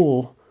 they're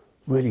all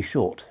really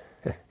short.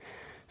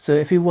 So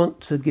if you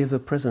want to give a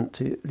present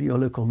to your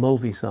local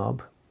Molvi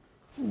Saab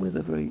with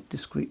a very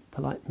discreet,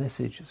 polite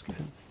message, just give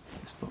him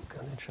this book,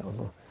 and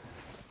inshallah,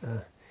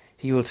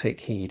 he will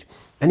take heed.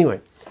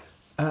 Anyway,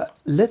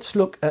 let's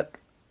look at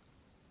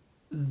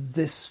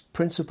this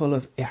principle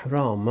of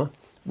ihram,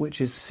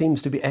 which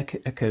seems to be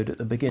echoed at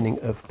the beginning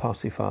of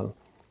Parsifal.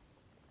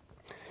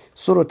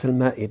 Surah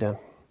Al-Ma'idah.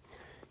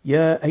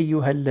 يا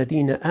أيها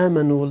الذين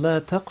آمنوا لا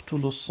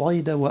تقتلوا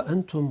الصيد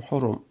وأنتم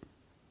حرم.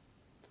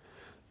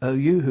 O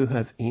you who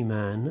have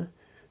Iman,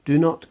 do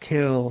not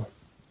kill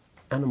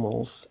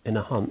animals in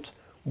a hunt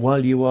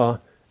while you are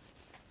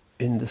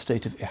in the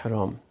state of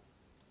Ihram.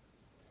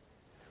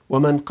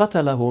 ومن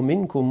قتله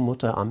منكم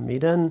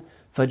متعمدا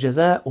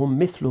فجزاء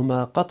مثل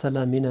ما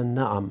قتل من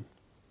النعم.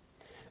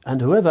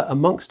 And whoever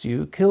amongst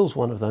you kills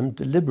one of them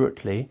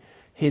deliberately,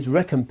 his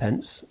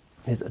recompense,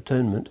 his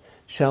atonement,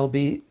 shall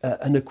be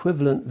an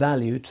equivalent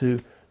value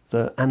to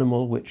the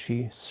animal which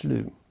he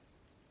slew.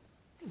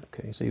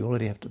 Okay, so you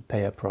already have to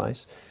pay a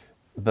price,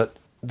 but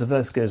the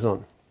verse goes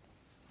on.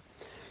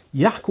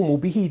 يَحْكُمُ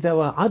بِهِ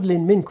ذَوَى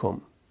عَدْلٍ مِّنْكُمْ.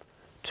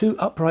 Two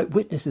upright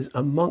witnesses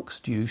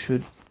amongst you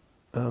should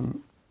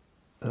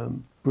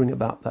bring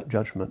about that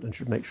judgment and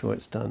should make sure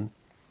it's done.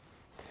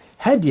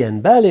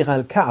 هَدْيًا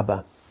بَالِغَ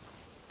الْكَعْبَةِ.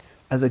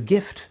 As a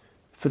gift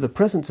for the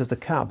presence of the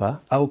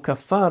Kaaba, أو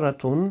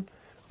كفارة,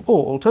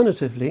 or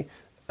alternatively,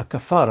 a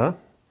kafara,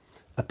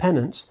 a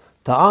penance,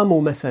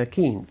 طعام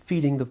مساكين,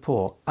 feeding the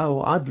poor,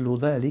 أو عدل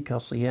ذلك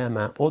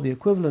صياما, or the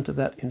equivalent of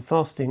that in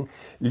fasting,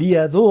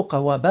 ليذوق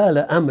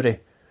وبال أمره,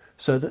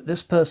 so that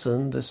this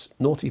person, this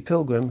naughty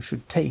pilgrim,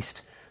 should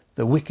taste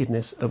the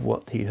wickedness of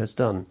what he has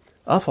done.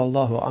 عفى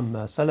الله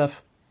عما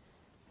سلف.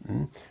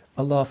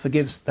 Allah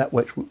forgives that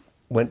which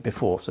went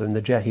before. So in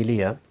the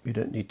Jahiliyyah, you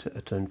don't need to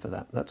atone for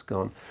that. That's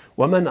gone.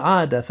 وَمَنْ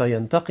عَادَ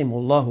فَيَنْتَقِمُ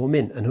اللَّهُ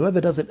مِنْ. And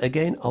whoever does it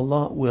again,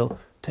 Allah will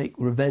take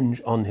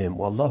revenge on him.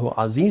 وَاللَّهُ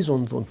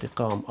عَزِيزٌ ذُو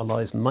انْتِقَامٍ. Allah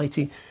is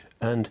mighty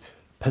and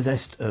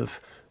possessed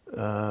of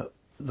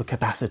the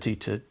capacity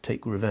to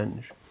take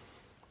revenge.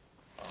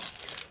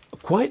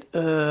 Quite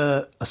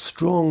a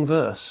strong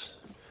verse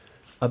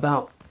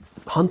about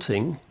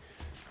hunting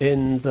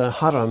in the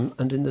Haram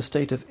and in the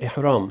state of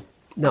Ihram.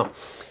 Now,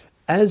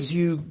 as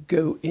you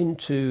go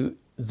into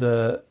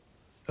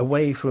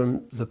away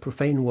from the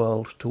profane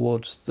world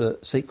towards the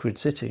sacred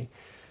city,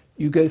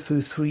 you go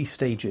through three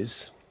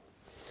stages.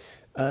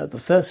 The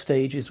first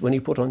stage is when you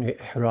put on your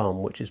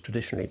ihram, which is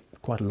traditionally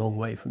quite a long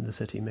way from the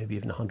city, maybe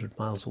even 100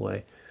 miles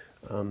away.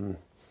 Dhul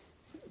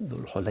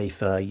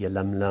Hulayfa,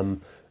 Yalamlam,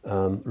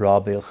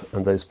 Rabigh,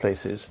 and those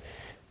places.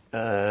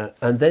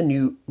 And then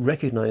you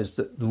recognize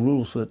that the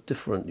rules were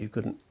different. You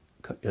couldn't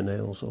cut your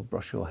nails or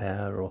brush your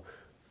hair or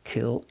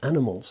kill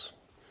animals.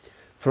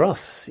 For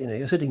us,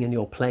 you're sitting in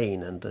your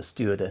plane and the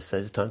stewardess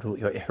says, it's time to put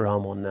your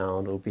ihram on now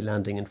and it'll be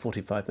landing in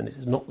 45 minutes.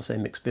 It's not the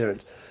same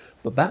experience.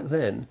 But back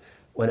then,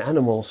 when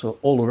animals were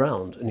all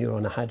around and you're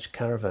on a Hajj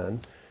caravan,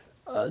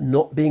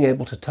 not being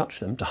able to touch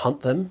them, to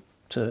hunt them,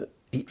 to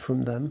eat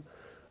from them,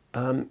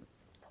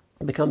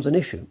 becomes an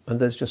issue.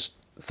 And there's just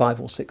 5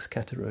 or 6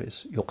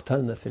 categories.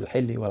 يُقْتَلْنَ فِي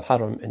الْحِلِّ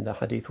وَالْحَرَمِ in the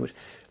hadith, which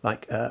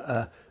like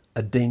a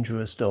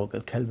dangerous dog,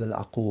 al-kalb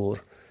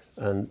al-aqur,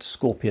 and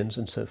scorpions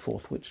and so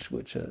forth, which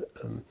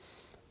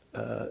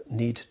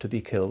need to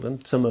be killed.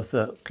 And some of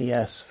the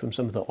qiyas from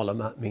some of the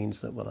ulama means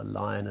that, well, a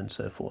lion and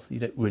so forth, you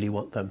don't really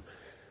want them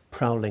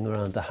prowling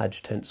around the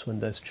Hajj tents when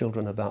there's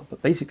children about.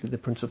 But basically the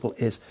principle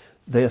is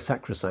they are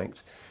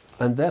sacrosanct.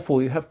 And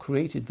therefore you have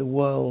created the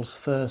world's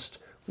first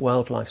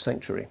wildlife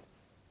sanctuary.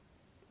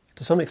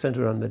 To some extent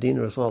around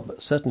Medina as well,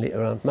 but certainly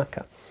around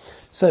Mecca.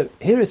 So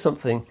here is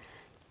something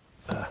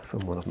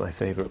from one of my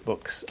favourite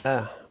books.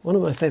 One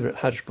of my favourite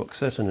Hajj books,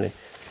 certainly.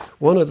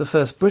 One of the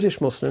first British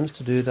Muslims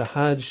to do the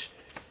Hajj,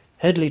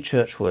 Headley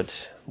Churchwood,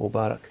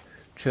 Mubarak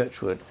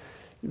Churchwood.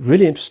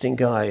 Really interesting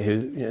guy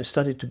who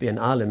studied to be an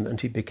alim,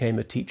 and he became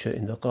a teacher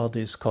in the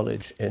Qadi's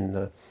College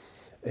in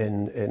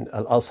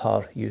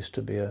Al-Azhar. He used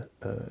to be a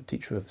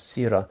teacher of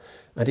Sirah,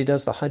 and he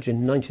does the Hajj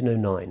in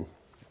 1909.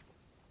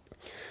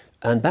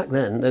 And back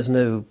then, there's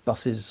no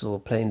buses or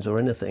planes or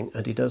anything,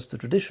 and he does the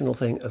traditional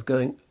thing of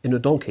going in a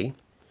donkey.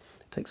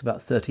 It takes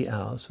about 30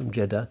 hours from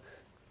Jeddah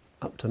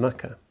up to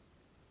Mecca.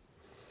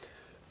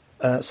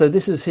 So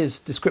this is his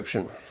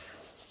description.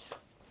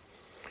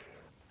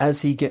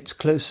 As he gets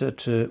closer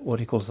to what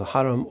he calls the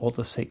Haram, or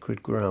the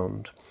sacred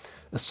ground,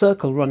 a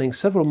circle running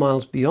several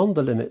miles beyond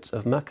the limits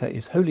of Mecca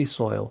is holy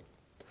soil,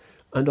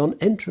 and on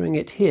entering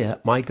it here,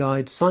 my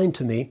guide signed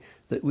to me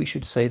that we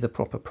should say the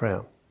proper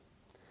prayer.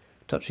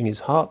 Touching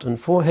his heart and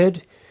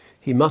forehead,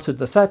 he muttered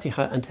the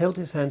Fatiha and held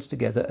his hands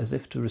together as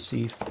if to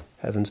receive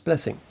heaven's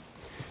blessing.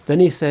 Then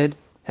he said,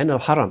 Hen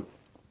al-Haram,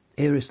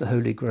 here is the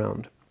holy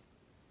ground.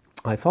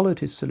 I followed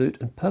his salute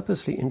and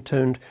purposely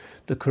intoned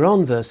the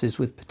Quran verses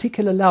with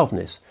particular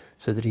loudness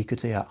so that he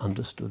could say I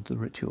understood the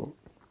ritual.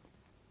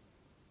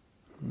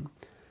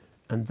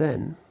 And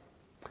then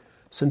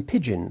some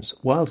pigeons,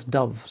 wild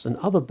doves and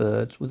other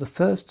birds were the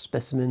first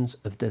specimens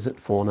of desert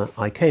fauna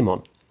I came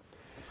on.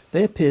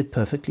 They appeared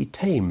perfectly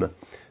tame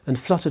and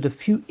fluttered a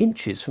few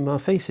inches from our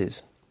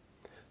faces.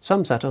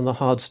 Some sat on the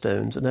hard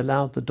stones and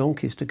allowed the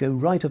donkeys to go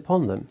right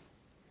upon them.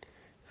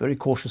 Very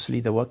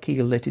cautiously the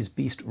wakil led his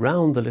beast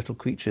round the little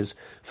creatures,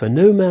 for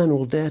no man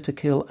will dare to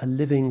kill a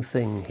living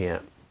thing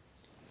here.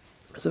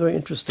 It's a very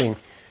interesting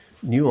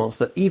nuance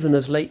that even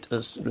as late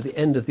as the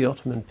end of the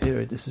Ottoman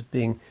period, this is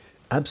being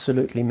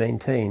absolutely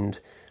maintained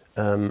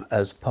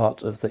as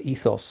part of the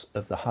ethos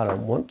of the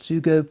Haram. Once you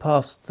go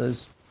past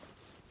those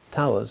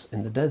towers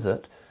in the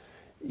desert,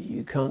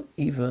 you can't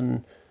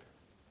even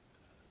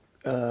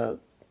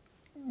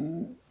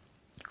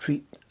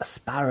treat a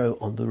sparrow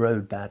on the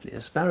road badly.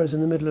 A sparrow's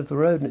in the middle of the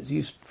road and it's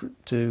used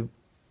to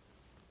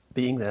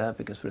being there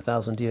because for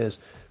 1,000 years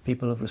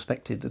people have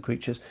respected the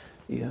creatures.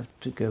 You have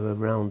to go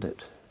around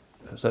it.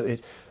 So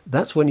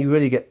that's when you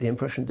really get the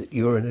impression that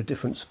you're in a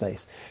different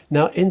space.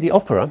 Now in the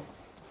opera,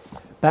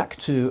 back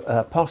to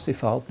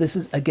Parsifal, this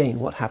is again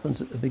what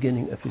happens at the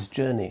beginning of his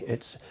journey.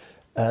 It's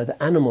the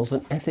animals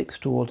and ethics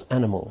towards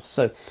animals.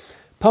 So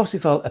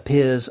Parsifal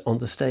appears on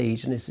the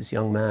stage and is this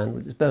young man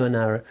with his bow and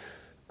arrow,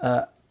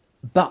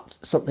 but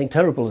something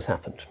terrible has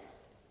happened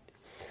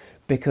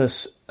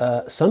because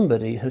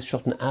somebody has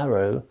shot an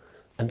arrow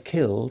and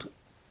killed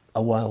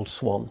a wild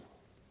swan.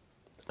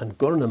 And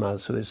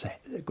Gurnemanz, who is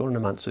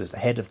the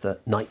head of the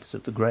Knights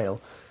of the Grail,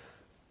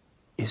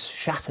 is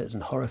shattered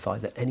and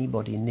horrified that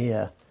anybody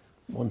near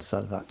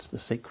Montsalvat, the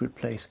sacred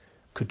place,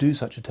 could do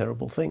such a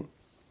terrible thing.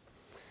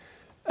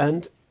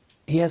 And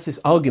he has this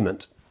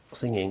argument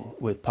singing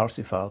with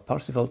Parsifal.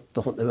 Parsifal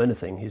doesn't know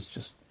anything, he's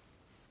just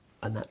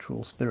a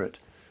natural spirit.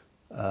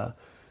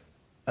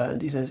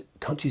 And he says,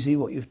 can't you see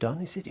what you've done?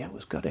 He said, yeah, I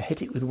was going to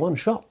hit it with one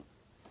shot.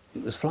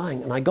 It was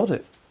flying and I got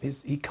it.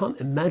 He can't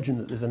imagine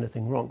that there's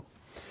anything wrong.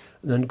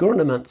 And then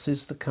Gurnemanz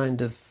is the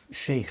kind of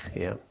sheikh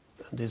here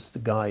and is the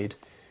guide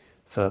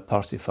for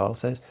Parsifal,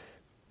 says,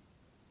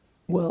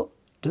 well,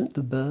 don't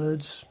the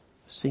birds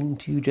sing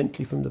to you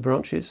gently from the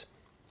branches?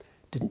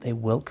 Didn't they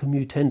welcome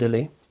you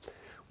tenderly?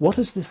 What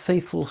has this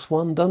faithful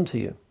swan done to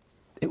you?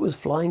 It was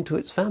flying to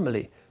its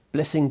family,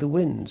 blessing the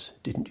winds.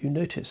 Didn't you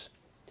notice?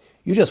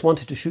 You just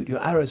wanted to shoot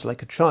your arrows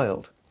like a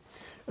child.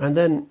 And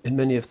then in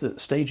many of the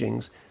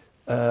stagings,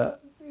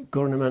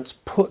 Gurnemanz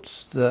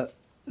puts the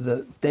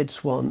dead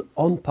swan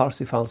on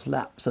Parsifal's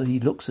lap, so he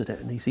looks at it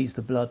and he sees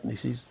the blood and he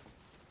sees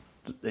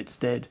it's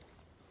dead.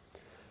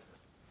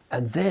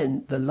 And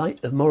then the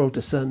light of moral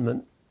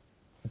discernment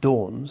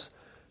dawns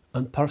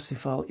and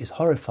Parsifal is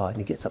horrified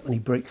and he gets up and he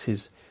breaks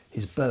his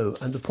bow.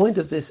 And the point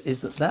of this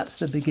is that that's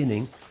the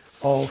beginning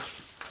of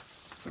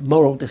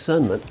moral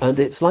discernment, and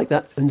it's like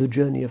that in the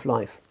journey of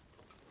life.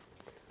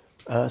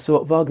 So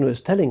what Wagner is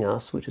telling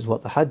us, which is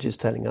what the Hajj is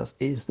telling us,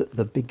 is that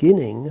the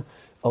beginning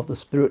of the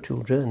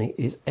spiritual journey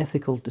is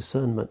ethical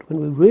discernment. When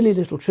we're really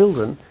little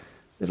children,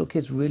 little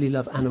kids really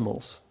love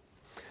animals.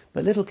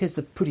 But little kids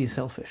are pretty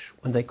selfish.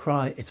 When they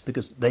cry, it's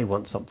because they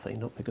want something,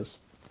 not because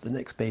the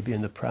next baby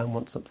in the pram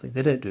wants something.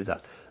 They don't do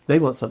that. They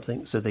want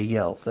something, so they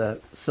yell. They're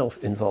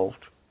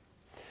self-involved.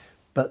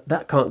 But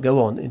that can't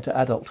go on into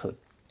adulthood.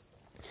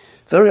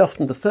 Very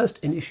often the first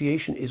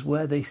initiation is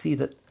where they see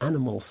that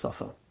animals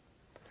suffer.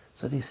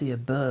 So they see a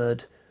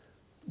bird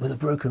with a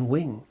broken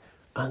wing,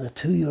 and a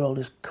 2-year-old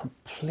is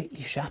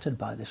completely shattered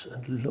by this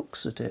and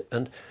looks at it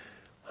and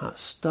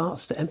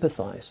starts to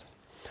empathise.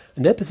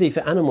 And empathy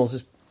for animals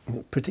is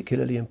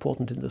particularly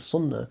important in the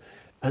Sunnah,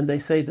 and they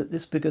say that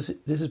this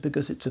is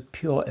because it's a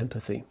pure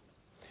empathy.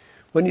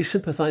 When you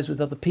sympathise with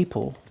other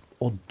people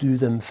or do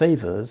them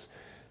favours,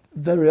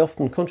 very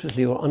often,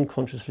 consciously or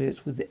unconsciously,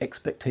 it's with the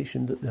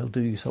expectation that they'll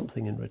do you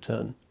something in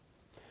return.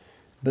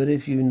 But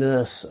if you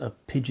nurse a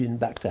pigeon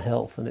back to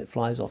health and it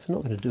flies off, it's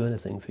not going to do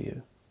anything for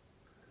you.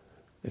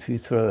 If you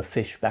throw a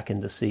fish back in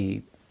the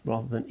sea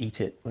rather than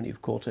eat it when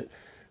you've caught it,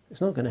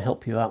 it's not going to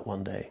help you out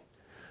one day.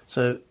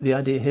 So the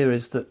idea here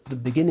is that the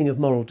beginning of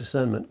moral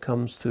discernment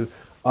comes through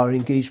our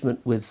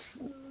engagement with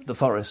the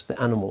forest, the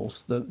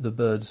animals, the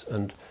birds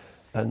and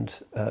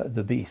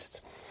the beasts.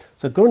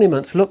 So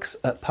Gurnemanz looks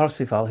at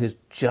Parsifal, who's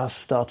just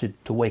started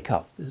to wake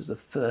up. This is the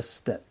first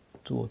step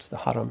towards the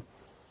Haram.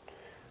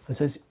 and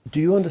says, "Do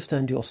you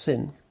understand your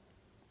sin?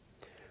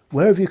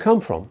 Where have you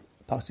come from?"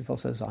 Parsifal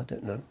says, "I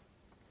don't know."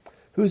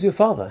 "Who's your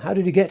father? How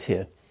did you get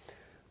here?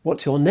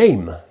 What's your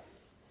name?"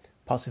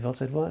 Parsifal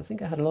said, "Well, I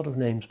think I had a lot of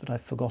names, but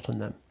I've forgotten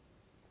them."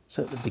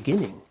 So at the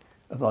beginning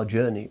of our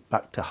journey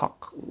back to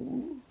Haq,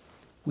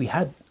 we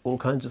had all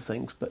kinds of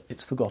things, but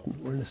it's forgotten.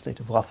 We're in a state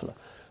of ghafla,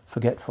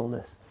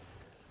 forgetfulness.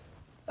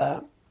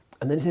 And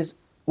then he says,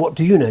 "What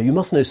do you know? You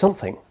must know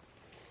something."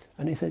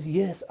 And he says,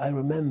 "Yes, I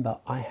remember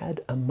I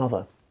had a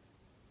mother.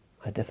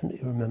 I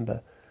definitely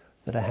remember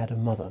that I had a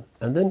mother."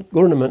 And then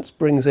Gurnemanz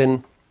brings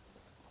in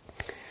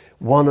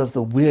one of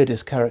the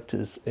weirdest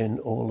characters in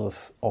all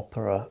of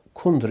opera,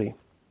 Kundry,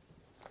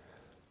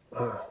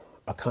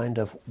 a kind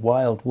of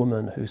wild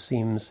woman who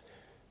seems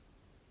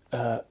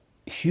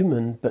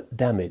human but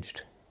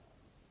damaged.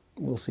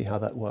 We'll see how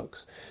that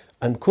works.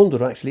 And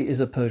Kundur actually is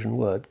a Persian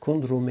word.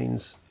 Kundru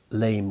means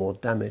lame or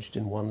damaged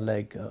in one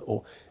leg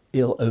or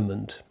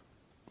ill-omened.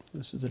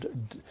 This is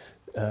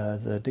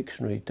the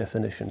dictionary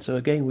definition. So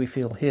again, we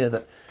feel here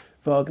that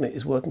Wagner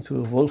is working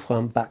through a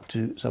Wolfram back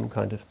to some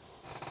kind of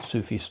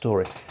Sufi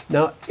story.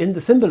 Now, in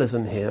the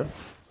symbolism here,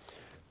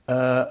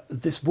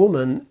 this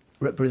woman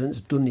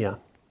represents Dunya.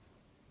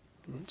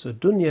 So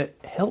Dunya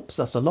helps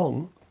us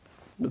along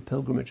the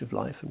pilgrimage of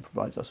life and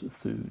provides us with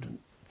food, and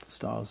the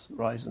stars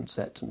rise and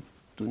set, and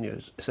Dunya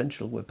is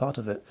essential, we're part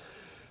of it.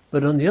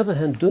 But on the other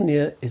hand,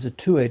 Dunya is a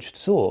two-edged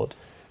sword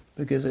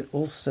because it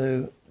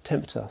also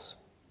tempts us.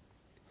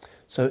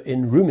 So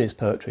in Rumi's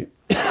poetry,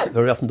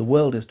 very often the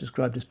world is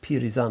described as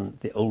Pirizan,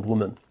 the old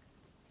woman.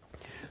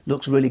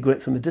 Looks really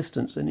great from a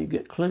distance, and you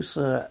get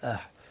closer,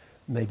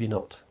 maybe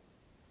not.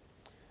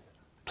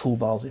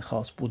 Tulbazi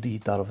khas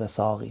budi dar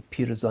vesari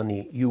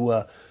Pirizani. You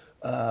were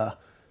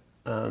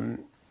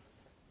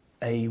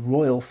a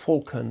royal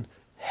falcon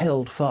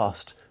held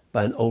fast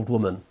by an old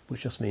woman,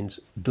 which just means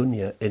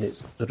dunya in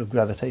its sort of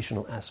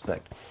gravitational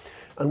aspect.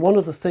 And one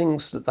of the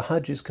things that the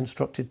Hajj is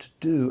constructed to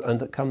do, and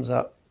that comes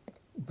out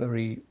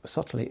very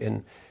subtly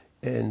in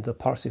the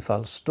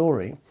Parsifal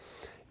story,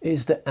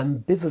 is the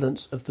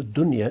ambivalence of the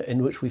dunya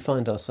in which we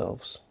find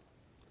ourselves.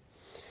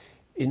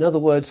 In other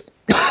words,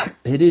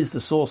 it is the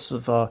source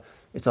of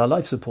it's our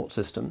life support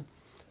system,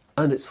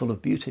 and it's full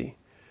of beauty.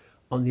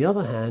 On the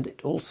other hand,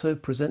 it also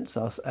presents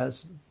us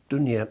as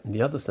dunya, in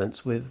the other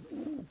sense, with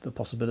the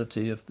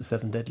possibility of the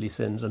 7 deadly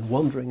sins and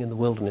wandering in the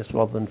wilderness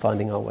rather than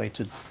finding our way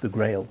to the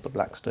Grail, the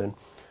Blackstone,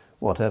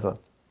 whatever.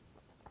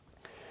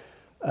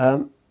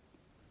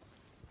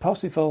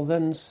 Parsifal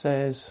then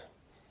says,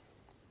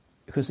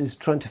 because he's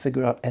trying to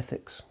figure out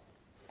ethics,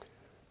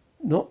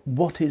 not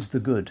what is the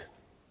good,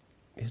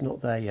 he's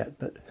not there yet,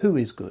 but who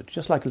is good,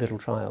 just like a little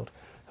child.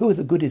 Who are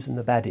the goodies and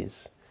the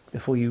baddies,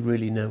 before you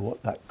really know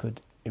what that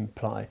could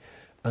imply.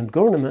 And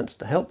Gurnemanz,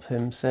 to help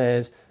him,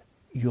 says,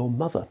 your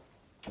mother,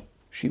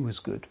 she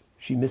was good,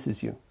 she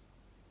misses you.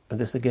 And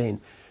this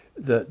again,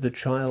 the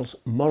child's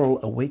moral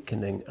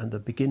awakening and the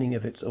beginning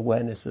of its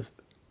awareness of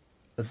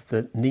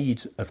the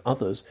need of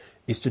others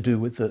is to do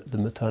with the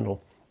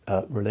maternal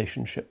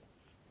relationship.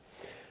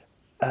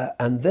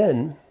 And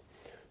then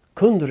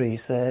Kundry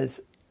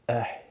says,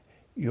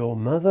 your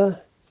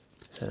mother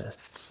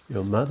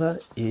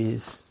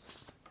is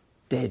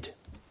dead.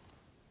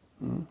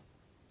 And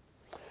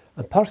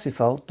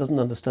Parsifal doesn't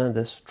understand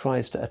this,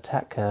 tries to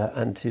attack her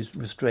and is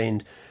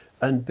restrained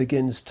and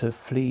begins to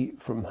flee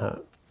from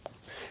her.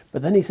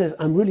 But then he says,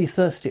 I'm really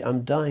thirsty,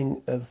 I'm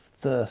dying of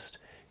thirst,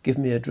 give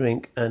me a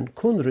drink. And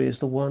Kundry is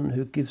the one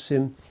who gives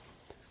him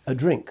a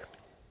drink.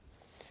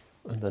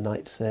 And the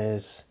knight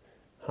says,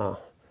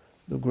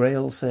 the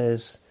Grail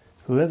says,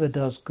 whoever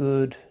does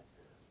good,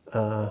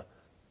 whoever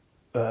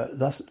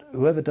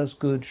does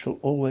good shall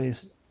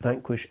always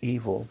vanquish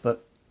evil.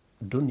 But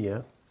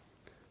Dunya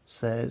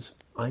says,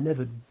 I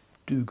never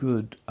do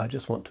good, I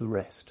just want to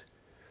rest.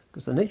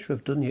 Because the nature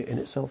of Dunya in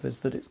itself is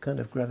that it's kind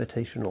of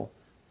gravitational.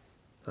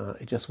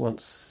 It just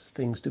wants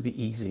things to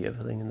be easy.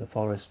 Everything in the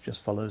forest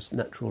just follows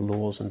natural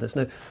laws, and there's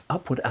no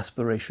upward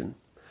aspiration,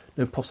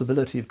 no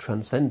possibility of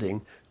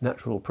transcending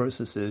natural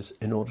processes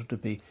in order to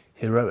be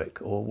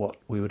heroic, or what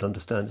we would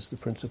understand as the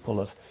principle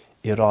of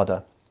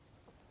irada.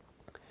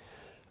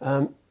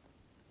 And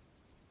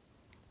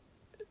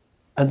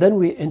then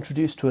we're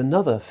introduced to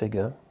another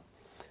figure,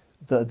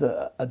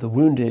 the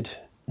wounded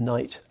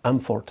knight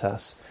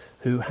Amfortas,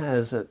 who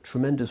has a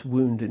tremendous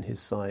wound in his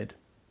side,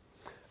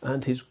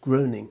 and he's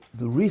groaning.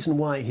 The reason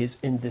why he's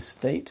in this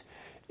state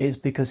is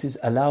because he's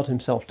allowed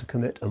himself to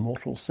commit a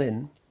mortal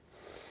sin,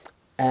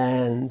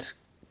 and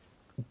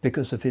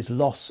because of his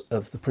loss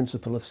of the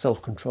principle of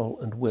self-control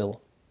and will.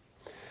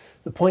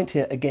 The point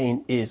here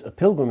again is a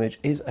pilgrimage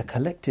is a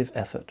collective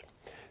effort.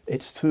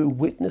 It's through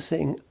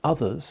witnessing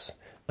others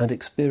and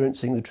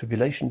experiencing the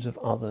tribulations of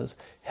others,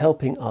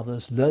 helping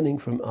others, learning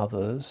from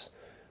others,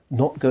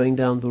 not going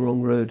down the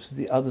wrong roads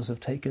the others have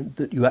taken,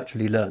 that you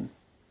actually learn.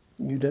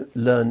 You don't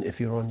learn if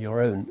you're on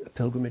your own. A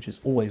pilgrimage is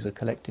always a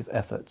collective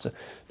effort. So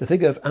the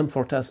figure of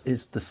Amfortas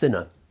is the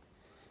sinner,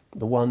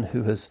 the one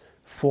who has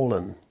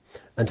fallen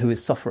and who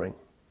is suffering.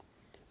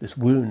 This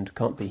wound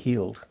can't be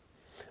healed.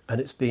 and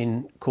it's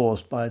been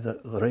caused by the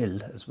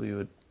ghrill, as we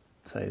would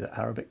say, the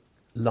Arabic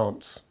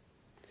lance,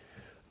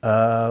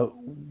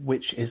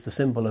 which is the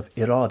symbol of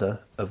irada,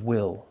 of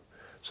will.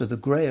 So the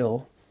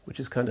grail, which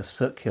is kind of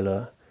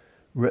circular,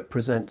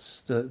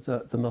 represents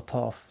the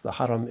mataf, the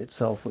haram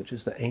itself, which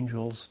is the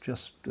angels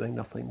just doing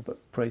nothing but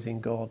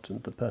praising God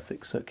and the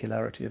perfect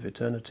circularity of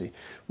eternity.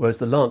 Whereas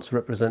the lance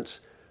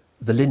represents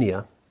the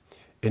linear,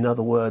 in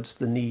other words,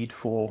 the need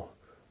for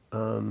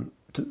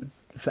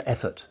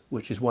effort,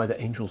 which is why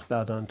the angels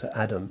bow down to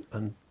Adam,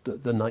 and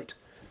the knight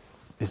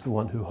is the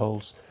one who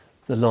holds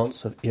the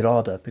lance of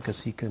irada,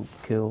 because he can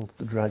kill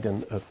the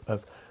dragon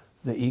of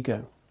the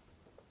ego.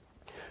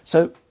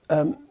 So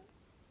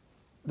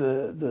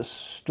the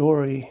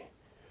story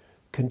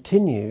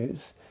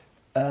continues,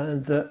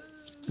 and the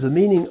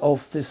meaning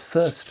of this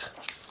first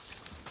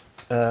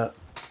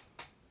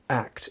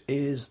act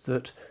is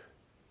that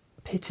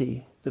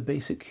pity, the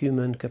basic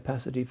human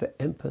capacity for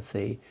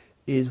empathy,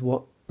 is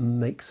what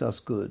makes us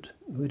good.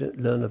 We don't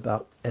learn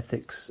about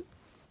ethics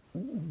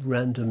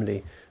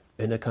randomly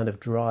in a kind of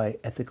dry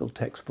ethical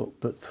textbook,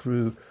 but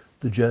through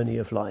the journey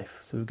of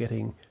life, through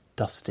getting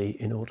dusty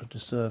in order to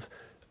serve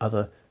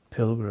other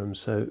pilgrims.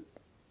 So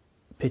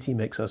pity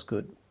makes us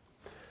good.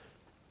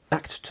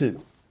 Act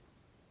 2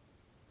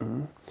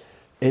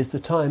 is the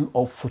time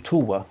of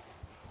futuwa.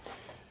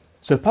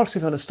 So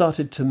Parsifal has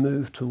started to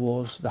move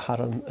towards the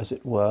haram, as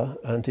it were,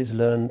 and he's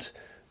learned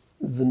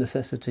the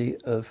necessity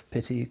of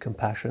pity,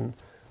 compassion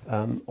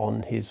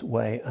on his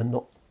way, and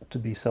not to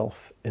be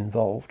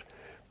self-involved.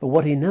 But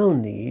what he now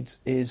needs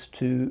is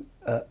to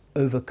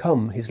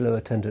overcome his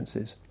lower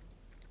tendencies.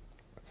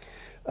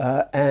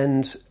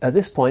 And at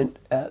this point,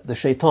 the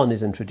shaitan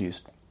is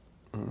introduced,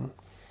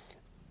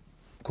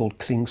 called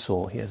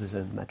Klingsor. He has his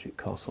own magic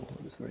castle,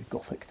 and it's very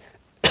gothic.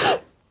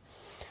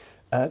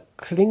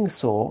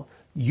 Klingsor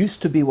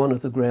used to be one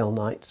of the Grail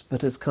Knights,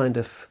 but has kind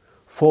of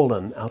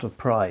fallen out of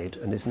pride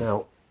and is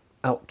now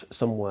out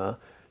somewhere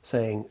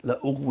saying,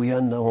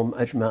 لَأُغْوِيَنَّهُمْ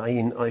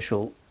أَجْمَعِينَ, I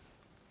shall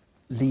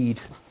lead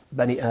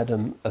Bani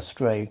Adam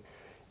astray,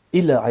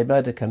 إِلَّا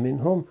عِبَادَكَ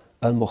مِنْهُمْ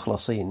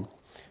الْمُخْلَصِينَ,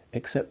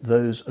 except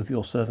those of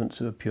your servants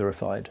who are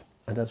purified.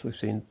 And as we've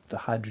seen, the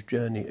Hajj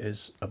journey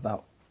is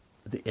about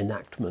the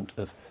enactment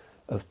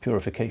of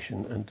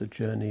purification and the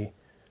journey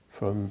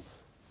from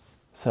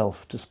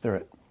self to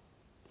spirit.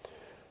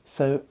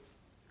 So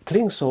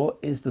Klingsor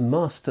is the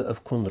master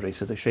of Kundri.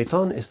 So the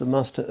shaitan is the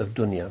master of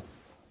dunya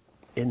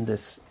in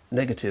this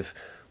negative,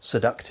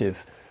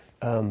 seductive,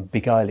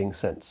 beguiling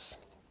sense.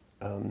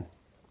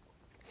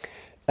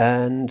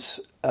 And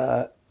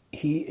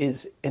he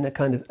is in a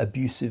kind of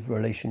abusive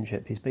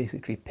relationship. He's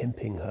basically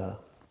pimping her.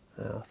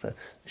 So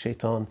the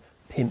shaitan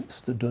pimps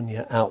the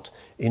dunya out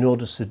in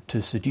order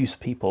to seduce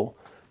people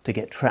to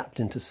get trapped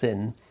into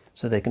sin,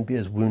 so they can be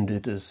as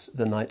wounded as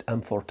the knight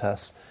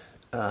Amfortas,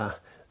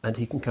 and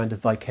he can kind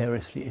of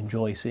vicariously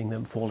enjoy seeing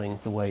them falling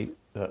the way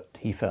that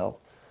he fell.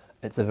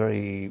 It's a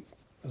very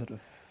sort of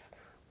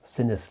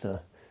sinister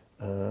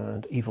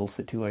and evil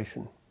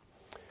situation.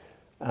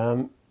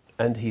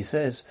 And he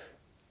says,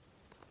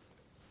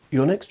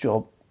 your next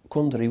job,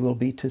 Kundri, will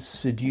be to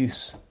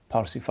seduce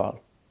Parsifal.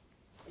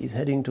 He's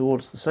heading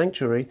towards the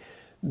sanctuary,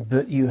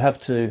 but you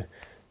have to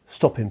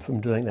stop him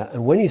from doing that.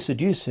 And when you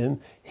seduce him,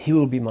 he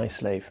will be my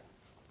slave.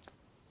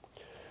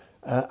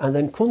 And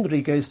then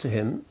Kundri goes to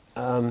him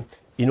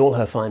in all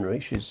her finery.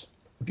 She's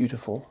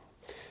beautiful.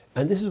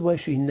 And this is where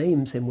she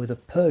names him with a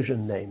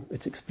Persian name.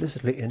 It's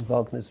explicitly in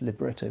Wagner's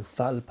libretto,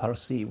 Fal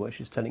Parsi, where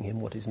she's telling him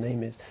what his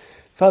name is.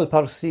 Fal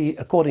Parsi,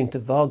 according to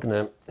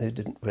Wagner, who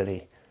didn't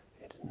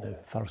know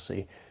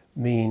Farsi,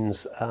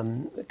 means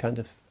kind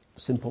of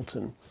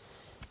simpleton.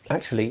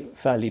 Actually,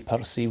 Fali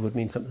Parsi would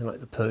mean something like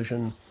the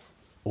Persian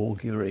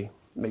augury.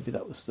 Maybe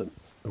that was the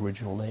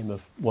original name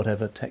of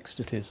whatever text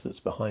it is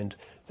that's behind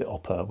the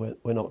opera.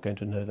 We're not going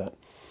to know that.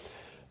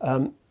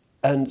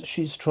 And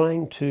she's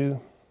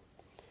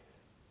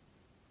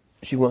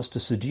she wants to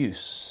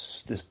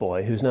seduce this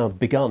boy who's now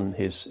begun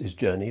his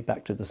journey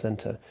back to the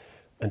centre,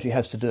 and she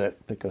has to do it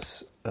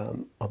because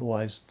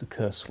otherwise the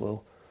curse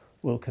will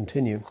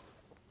continue.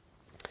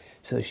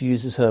 So she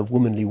uses her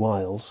womanly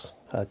wiles,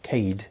 her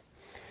kaid,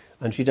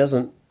 and she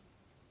doesn't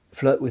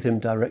flirt with him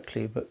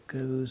directly, but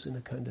goes in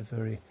a kind of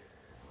very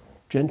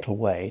gentle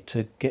way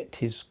to get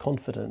his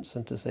confidence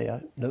and to say,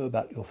 I know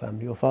about your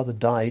family. Your father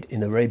died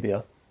in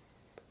Arabia,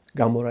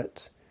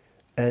 Gamoret,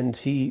 and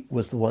he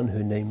was the one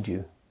who named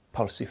you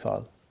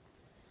Parsifal.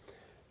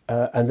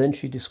 And then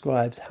she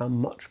describes how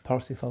much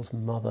Parsifal's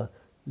mother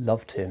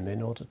loved him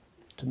in order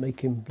to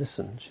make him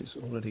listen. She's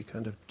already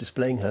kind of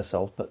displaying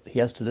herself, but he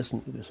has to listen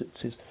because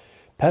it's his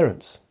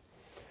parents.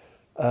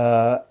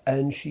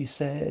 And she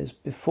says,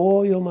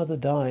 before your mother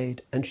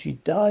died, and she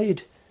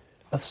died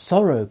of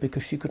sorrow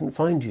because she couldn't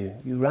find you.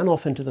 You ran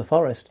off into the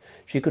forest,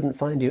 she couldn't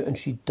find you, and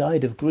she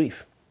died of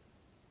grief.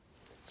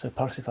 So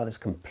Parsifal is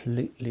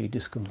completely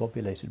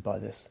discombobulated by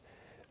this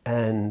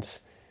and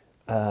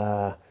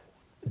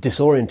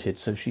disoriented,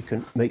 so she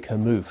can make her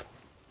move.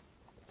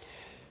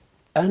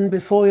 And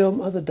before your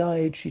mother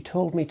died, she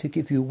told me to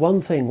give you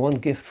one thing, one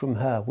gift from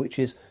her, which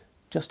is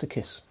just a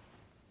kiss.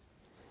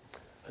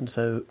 And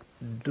so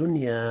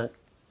Dunya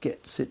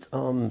gets its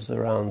arms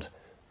around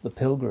the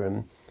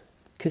pilgrim,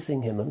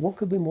 kissing him. And what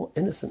could be more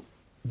innocent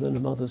than a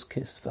mother's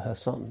kiss for her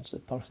son? So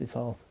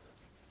Parsifal,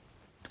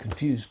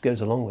 confused,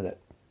 goes along with it.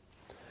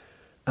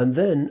 And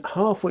then,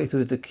 halfway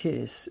through the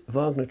kiss,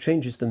 Wagner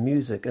changes the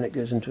music and it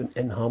goes into an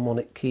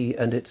enharmonic key,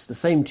 and it's the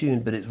same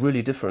tune, but it's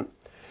really different.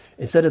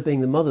 Instead of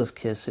being the mother's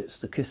kiss, it's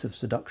the kiss of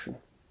seduction.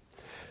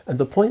 And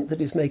the point that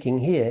he's making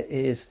here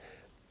is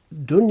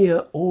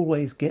Dunya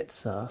always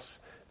gets us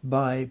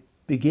by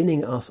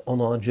beginning us on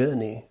our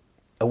journey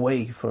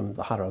away from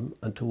the haram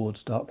and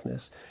towards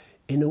darkness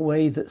in a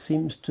way that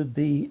seems to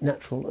be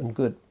natural and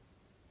good.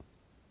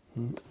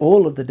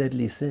 All of the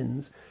deadly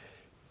sins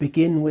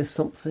begin with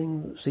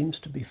something that seems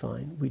to be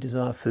fine. We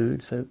desire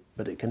food,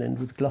 but it can end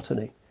with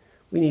gluttony.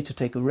 We need to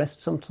take a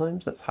rest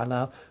sometimes, that's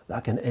halal.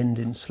 That can end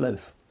in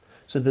sloth.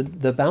 So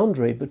the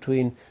boundary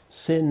between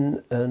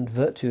sin and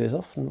virtue is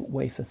often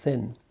wafer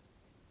thin.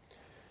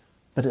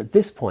 But at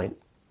this point,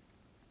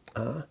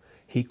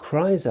 he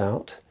cries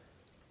out,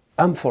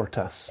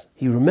 Amfortas.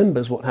 He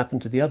remembers what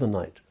happened to the other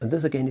night. And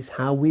this again is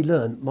how we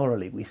learn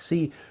morally. We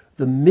see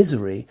the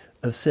misery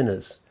of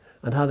sinners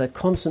and how they're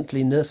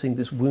constantly nursing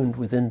this wound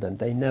within them.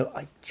 They know,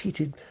 I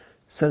cheated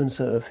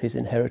so-and-so of his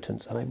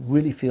inheritance, and I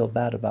really feel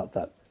bad about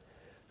that.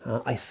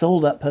 I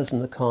sold that person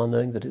the car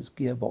knowing that its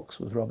gearbox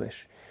was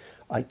rubbish.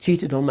 I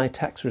cheated on my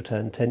tax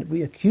return.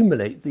 We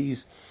accumulate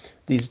these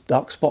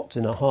dark spots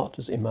in our heart,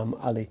 as Imam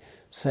Ali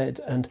said,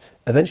 and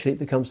eventually it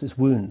becomes this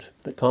wound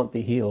that can't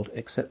be healed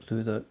except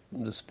through the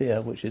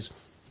spear, which is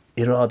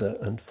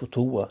irada and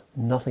futuwa.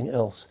 Nothing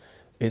else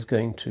is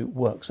going to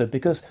work. So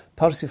because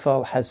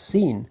Parsifal has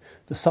seen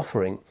the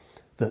suffering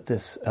that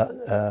this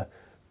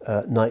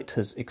knight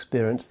has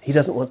experienced, he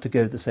doesn't want to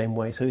go the same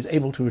way, so he's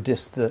able to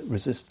resist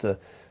the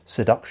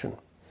seduction.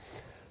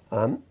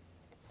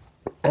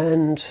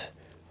 And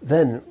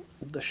then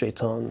the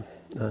shaitan,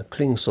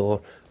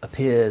 Klingsor,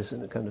 appears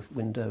in a kind of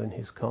window in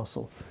his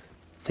castle,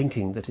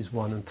 thinking that he's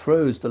won, and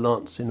throws the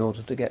lance in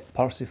order to get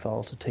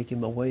Parsifal to take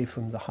him away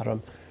from the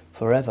haram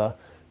forever.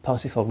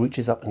 Parsifal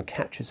reaches up and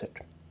catches it.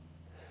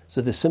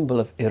 So the symbol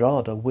of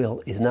irada,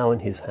 will, is now in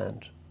his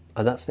hand.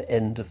 And that's the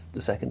end of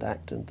the second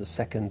act and the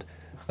second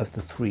of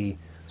the three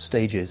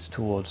stages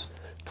towards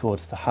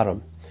the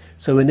haram.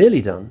 So we're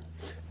nearly done.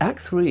 Act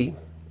 3,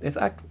 if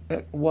Act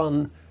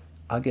 1,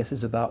 I guess,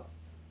 is about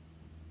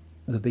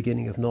the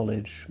beginning of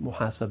knowledge,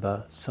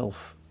 muhasaba,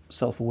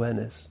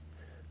 self-awareness.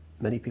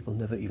 Many people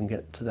never even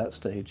get to that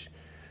stage.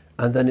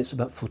 And then it's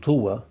about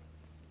futuwa,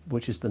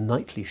 which is the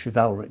knightly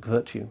chivalric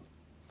virtue.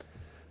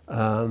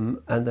 And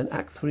then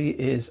Act 3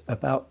 is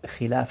about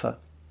khilafa,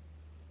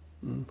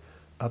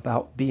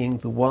 about being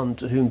the one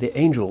to whom the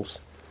angels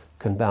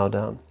can bow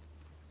down.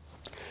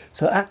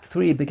 So Act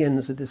 3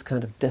 begins at this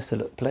kind of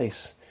desolate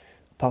place.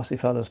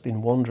 Parsifal has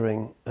been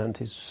wandering and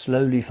is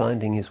slowly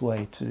finding his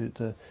way to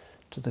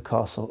the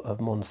castle of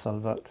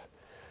Montsalvat.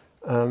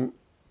 And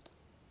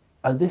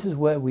this is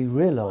where we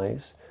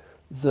realise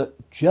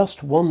that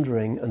just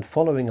wandering and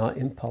following our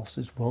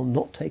impulses will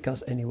not take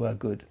us anywhere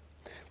good.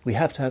 We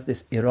have to have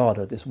this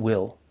irada, this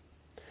will.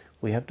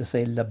 We have to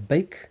say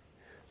labbaik,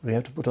 we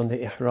have to put on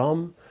the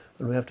ihram,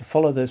 and we have to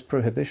follow those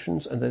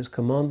prohibitions and those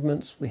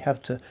commandments. We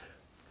have to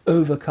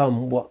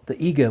overcome what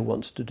the ego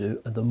wants to do,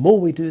 and the more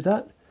we do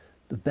that,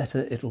 the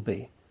better it'll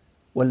be.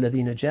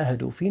 وَالَّذِينَ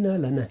جَاهَدُوا فِينَا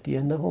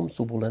لَنَهْدِيَنَّهُمْ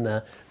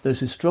سُبُلَنَا.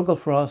 Those who struggle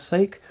for our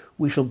sake,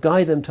 we shall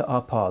guide them to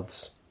our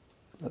paths.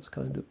 That's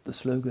kind of the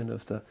slogan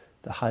of the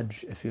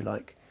Hajj, if you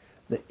like.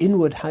 The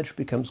inward Hajj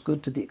becomes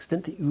good to the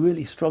extent that you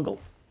really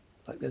struggle.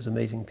 Like those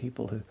amazing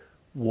people who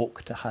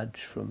walk to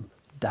Hajj from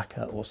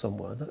Dhaka or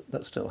somewhere.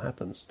 That still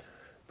happens.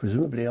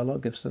 Presumably Allah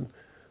gives them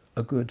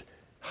a good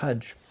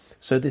Hajj.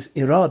 So this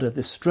irada,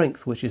 this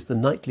strength, which is the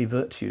knightly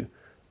virtue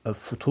of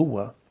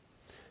futuwa,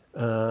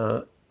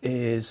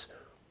 is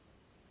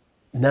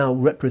now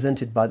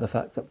represented by the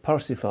fact that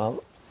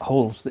Parsifal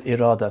holds the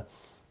irada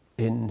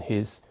in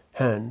his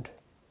hand.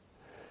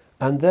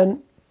 And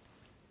then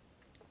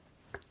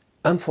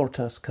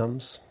Amfortas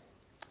comes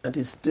and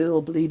is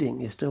still bleeding.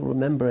 He's still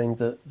remembering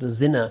the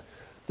zina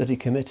that he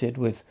committed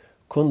with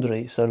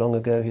Kundri so long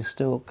ago. He's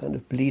still kind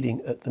of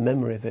bleeding at the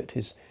memory of it.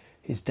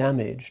 He's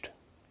damaged.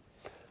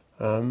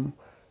 And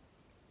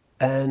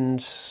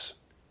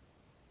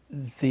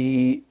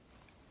the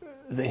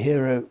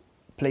hero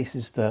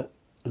places the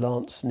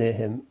lance near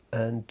him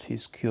and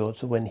he's cured.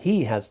 So when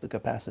he has the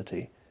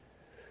capacity,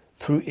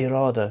 through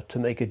irada, to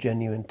make a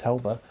genuine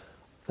tawbah,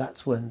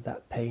 that's when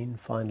that pain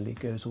finally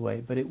goes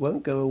away. But it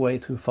won't go away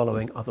through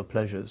following other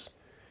pleasures.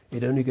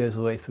 It only goes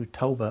away through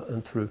tawbah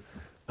and through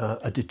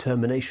a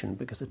determination,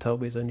 because the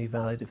tawbah is only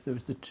valid if there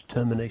is the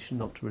determination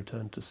not to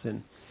return to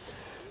sin.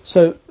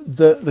 So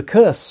the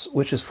curse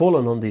which has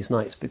fallen on these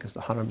knights, because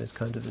the haram is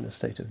kind of in a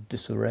state of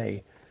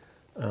disarray,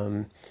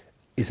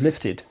 is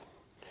lifted.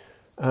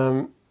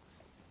 And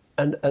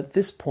at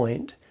this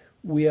point,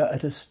 we are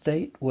at a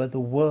state where the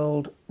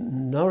world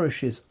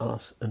nourishes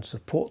us and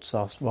supports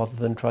us rather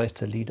than tries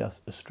to lead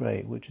us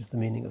astray, which is the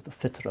meaning of the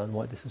fitrah, and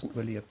why this isn't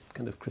really a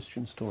kind of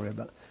Christian story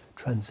about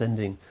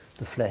transcending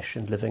the flesh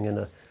and living in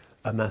a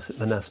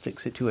monastic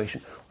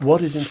situation.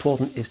 What is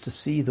important is to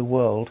see the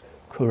world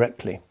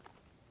correctly.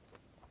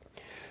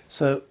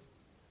 So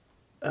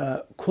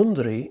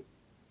Kundri,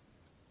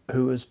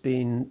 who has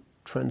been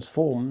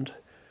transformed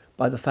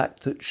by the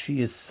fact that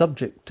she is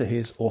subject to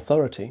his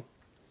authority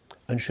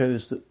and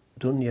shows that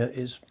dunya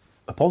is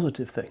a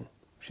positive thing.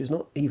 She's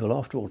not evil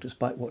after all,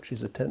 despite what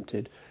she's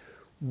attempted,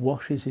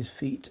 washes his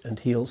feet and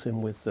heals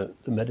him with the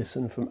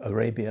medicine from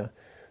Arabia,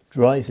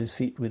 dries his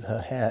feet with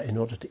her hair in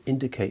order to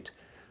indicate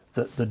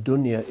that the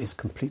dunya is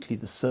completely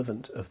the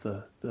servant of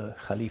the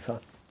Khalifa.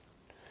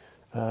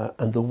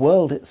 And the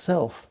world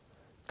itself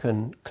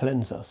can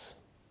cleanse us.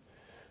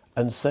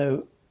 And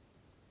so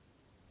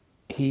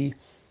he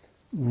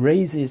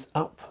raises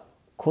up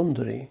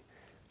Kundri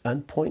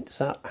and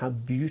points out how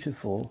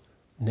beautiful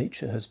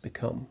nature has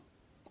become.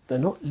 They're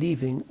not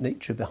leaving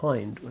nature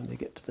behind when they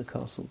get to the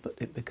castle, but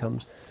it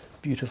becomes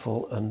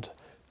beautiful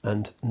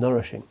and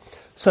nourishing.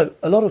 So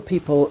a lot of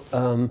people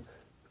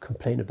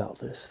complain about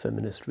this,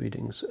 feminist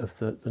readings of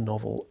the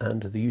novel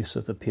and the use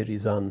of the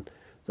Pirizan,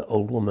 the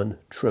old woman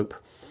trope.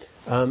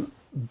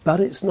 But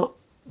it's not.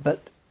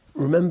 But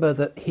remember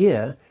that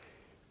here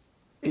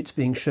it's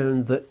being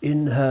shown that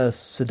in her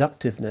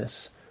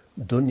seductiveness,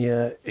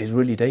 dunya is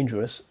really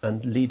dangerous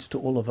and leads to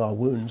all of our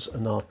wounds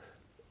and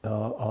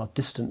our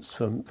distance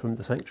from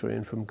the sanctuary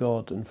and from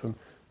God and from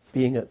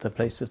being at the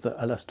place of the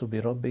Alastu bi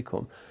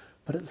Rabbikum.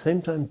 But at the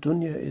same time,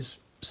 dunya is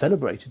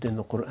celebrated in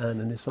the Qur'an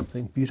and is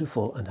something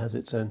beautiful and has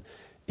its own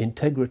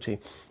integrity.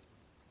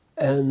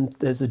 And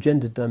there's a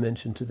gendered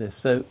dimension to this.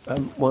 So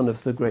one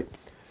of the great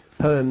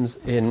poems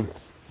in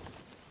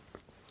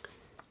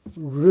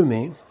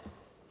Rumi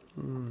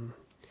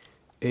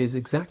is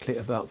exactly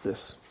about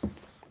this.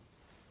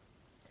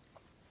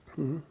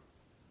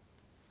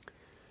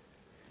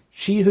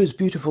 She whose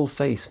beautiful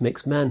face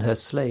makes man her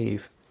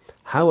slave,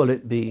 how will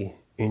it be,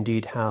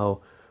 indeed how,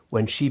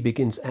 when she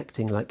begins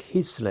acting like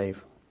his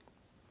slave?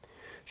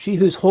 She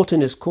whose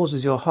haughtiness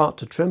causes your heart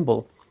to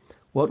tremble,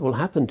 what will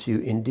happen to you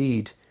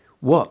indeed?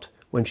 What,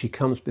 when she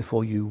comes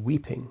before you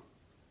weeping?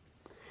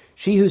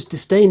 She whose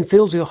disdain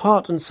fills your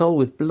heart and soul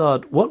with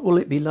blood, what will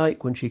it be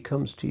like when she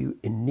comes to you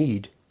in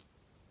need?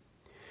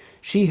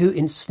 She who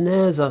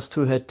ensnares us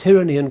through her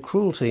tyranny and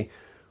cruelty,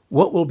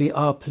 what will be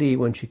our plea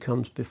when she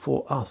comes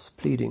before us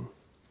pleading?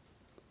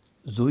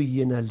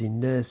 زُيِّنَ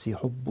لِلنَّاسِ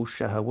حُبُّ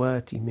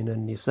الشَّهَوَاتِ مِنَ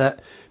النِّسَاءِ.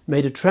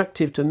 Made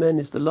attractive to men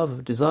is the love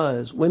of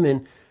desires.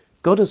 Women,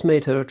 God has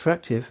made her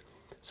attractive,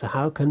 so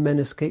how can men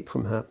escape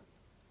from her?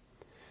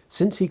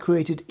 Since he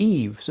created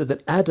Eve so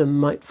that Adam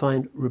might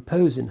find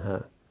repose in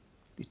her,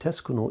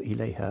 لِتَسْكُنُوا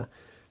إِلَيْهَا,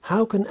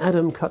 how can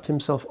Adam cut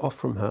himself off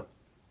from her?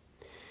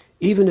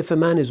 Even if a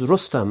man is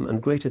Rustam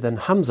and greater than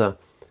Hamza,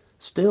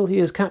 still he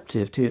is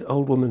captive to his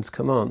old woman's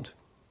command.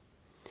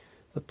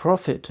 The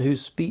prophet to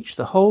whose speech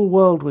the whole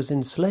world was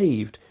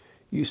enslaved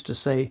used to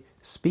say,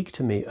 "Speak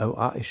to me, O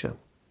Aisha."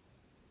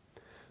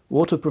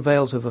 Water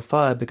prevails over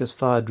fire because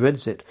fire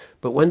dreads it,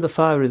 but when the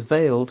fire is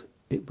veiled,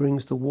 it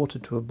brings the water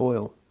to a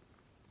boil.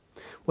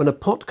 When a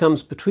pot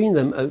comes between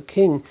them, O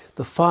king,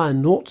 the fire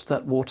noughts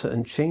that water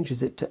and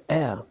changes it to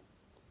air.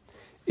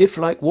 If,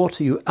 like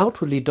water, you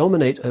outwardly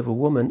dominate over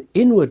woman,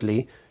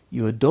 inwardly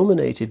you are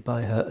dominated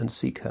by her and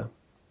seek her.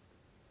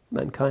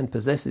 Mankind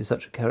possesses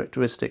such a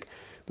characteristic,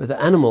 but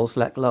the animals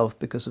lack love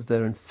because of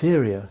their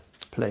inferior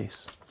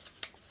place.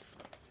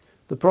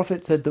 The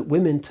Prophet said that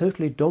women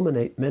totally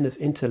dominate men of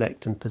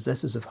intellect and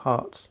possessors of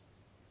hearts,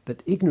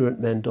 but ignorant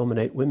men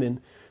dominate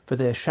women, for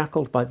they are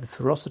shackled by the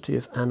ferocity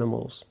of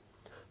animals.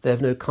 They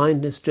have no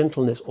kindness,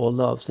 gentleness, or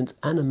love, since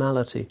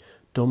animality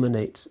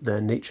dominates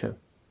their nature.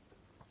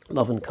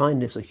 Love and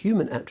kindness are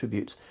human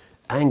attributes.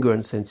 Anger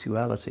and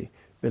sensuality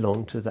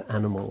belong to the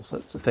animals.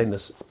 That's a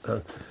famous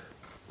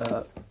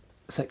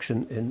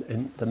section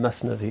in the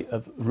Masnavi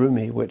of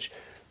Rumi, which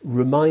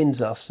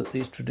reminds us that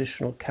these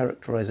traditional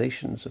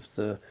characterizations of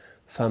the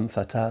femme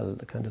fatale,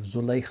 the kind of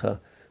Zuleika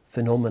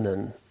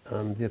phenomenon,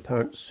 the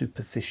apparent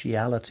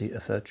superficiality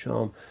of her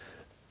charm,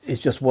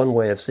 is just one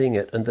way of seeing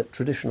it, and that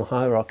traditional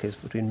hierarchies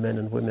between men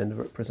and women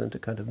represent a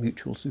kind of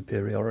mutual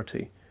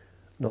superiority,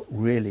 not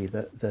really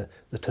the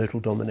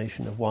total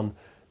domination of one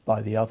by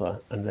the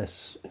other,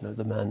 unless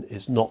the man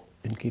is not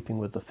in keeping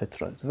with the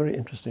fitra. It's a very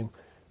interesting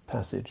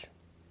passage.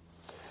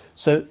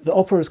 So the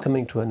opera is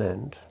coming to an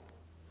end.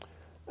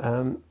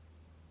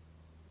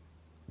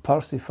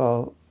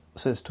 Parsifal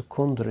says to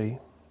Kundri,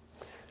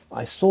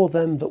 "I saw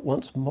them that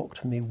once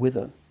mocked me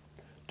wither.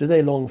 Do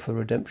they long for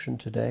redemption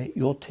today?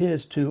 Your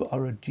tears too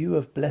are a dew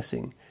of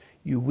blessing.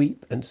 You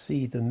weep and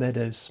see the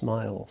meadows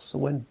smile." So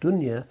when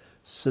dunya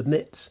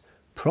submits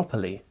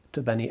properly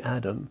to Bani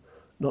Adam,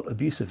 not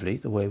abusively,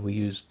 the way we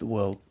use the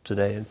world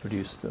today and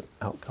produce the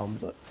outcome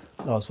that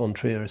Lars von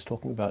Trier is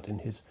talking about in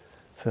his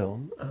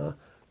film,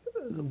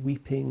 the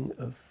weeping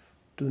of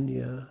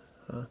dunya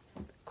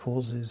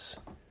causes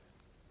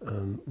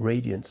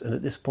radiance. And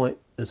at this point,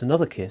 there's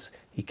another kiss.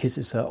 He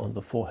kisses her on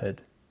the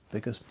forehead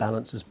because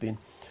balance has been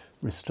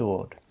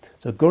restored.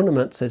 So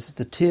Gurnemandt says it's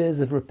the tears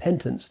of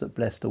repentance that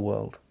bless the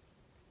world.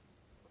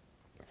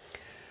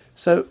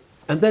 So,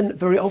 and then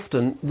very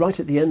often, right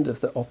at the end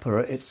of the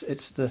opera, it's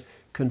the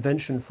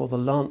convention for the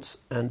lance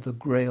and the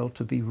grail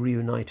to be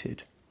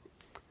reunited.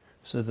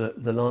 So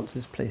the lance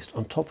is placed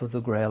on top of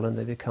the grail and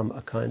they become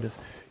a kind of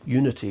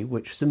unity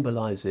which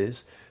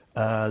symbolises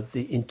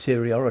the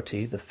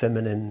interiority, the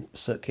feminine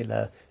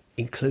circular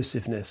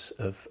inclusiveness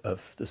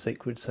of the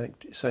sacred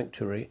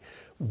sanctuary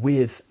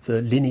with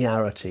the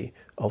linearity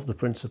of the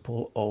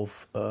principle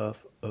of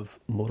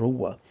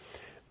Muruwa.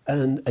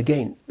 And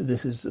again,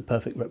 this is a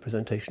perfect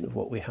representation of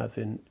what we have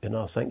in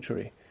our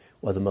sanctuary,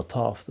 where the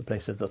mataf, the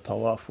place of the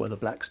tawaf, where the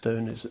black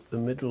stone is at the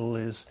middle,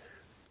 is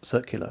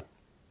circular.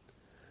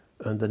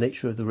 And the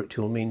nature of the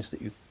ritual means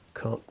that you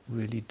can't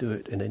really do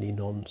it in any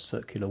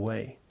non-circular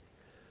way.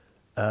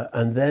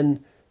 And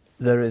then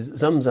there is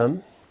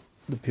Zamzam,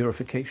 the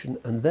purification,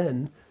 and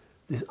then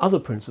this other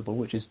principle,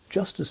 which is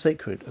just as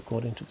sacred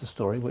according to the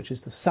story, which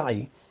is the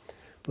sa'i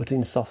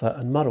between Safa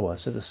and Marwa.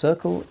 So the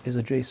circle is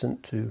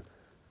adjacent to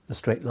the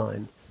straight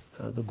line,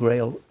 the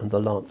grail and the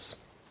lance.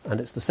 And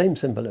it's the same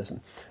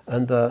symbolism.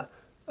 And the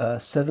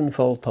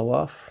sevenfold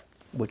tawaf,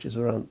 which is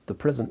around the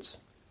presence,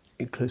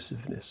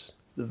 inclusiveness,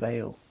 the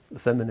veil, the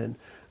feminine,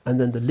 and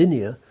then the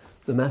linear,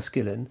 the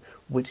masculine,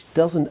 which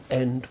doesn't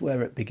end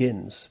where it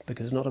begins,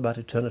 because it's not about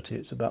eternity,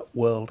 it's about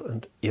world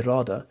and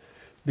irada,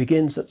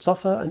 begins at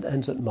Safa and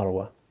ends at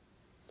Marwa.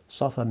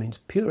 Safa means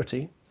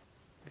purity.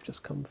 You've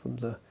just come from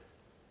the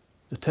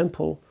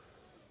temple,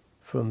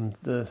 from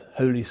the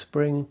holy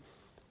spring.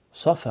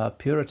 Safa,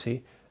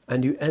 purity,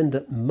 and you end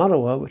at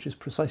Marwa, which is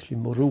precisely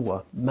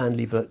Muruwa,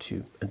 manly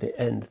virtue, and the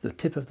end, the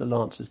tip of the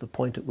lance is the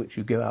point at which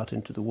you go out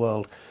into the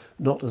world,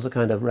 not as a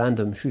kind of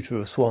random shooter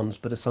of swans,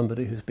 but as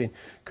somebody who's been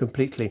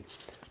completely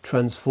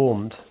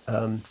transformed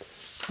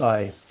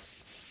by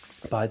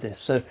this.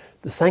 So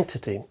the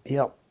sanctity,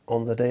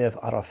 on the day of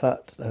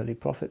Arafat, the Holy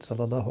Prophet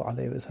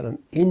ﷺ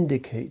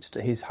indicates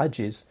to his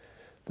Hajjis,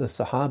 the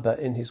Sahaba,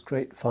 in his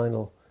great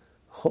final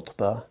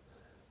khutbah,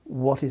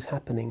 what is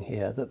happening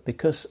here, that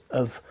because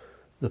of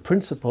the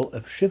principle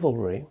of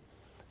chivalry,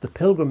 the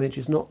pilgrimage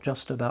is not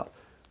just about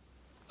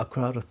a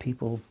crowd of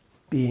people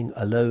being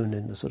alone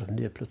in the sort of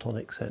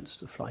Neoplatonic sense,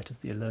 the flight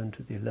of the alone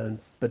to the alone,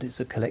 but it's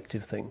a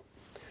collective thing.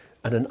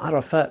 And in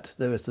Arafat,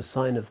 there is the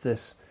sign of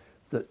this,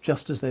 that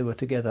just as they were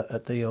together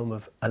at the Yom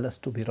of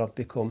Alastu bi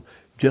Rabbikum,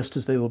 just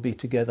as they will be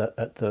together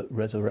at the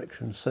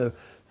resurrection, so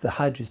the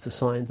Hajj is the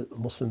sign that the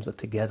Muslims are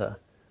together,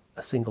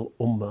 a single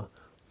ummah,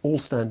 all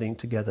standing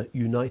together,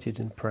 united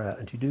in prayer.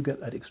 And you do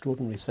get that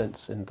extraordinary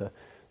sense in the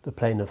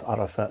plain of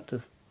Arafat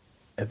of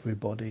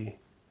everybody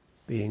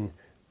being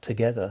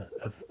together,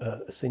 of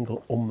a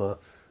single ummah,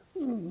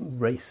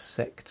 race,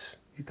 sect.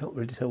 You can't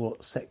really tell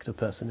what sect a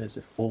person is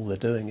if all they're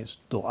doing is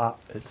dua.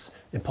 It's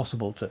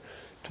impossible to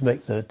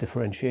make the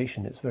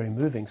differentiation. It's very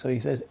moving. So he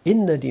says,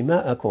 Inna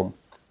dima'akum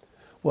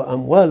wa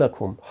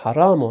amwalakum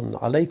haramun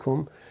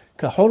alaykum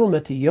ka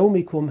hurmati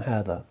yawmikum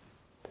hadha.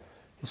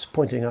 He's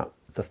pointing out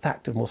the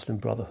fact of Muslim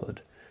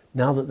brotherhood.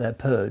 Now that they're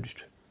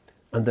purged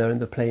and they're in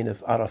the plain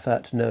of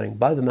Arafat, knowing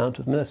by the Mount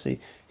of Mercy,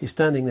 he's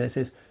standing there and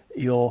says,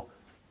 your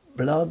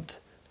blood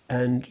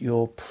and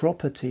your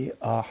property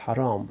are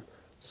haram,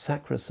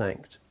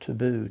 sacrosanct,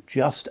 taboo,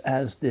 just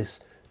as this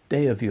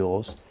day of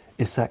yours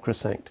is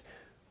sacrosanct.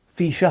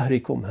 Fi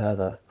shahrikum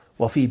hadha,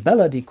 wa fi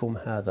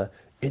baladikum hadha,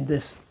 in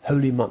this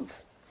holy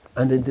month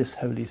and in this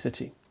holy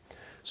city.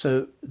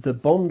 So the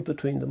bond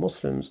between the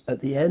Muslims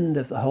at the end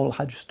of the whole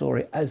Hajj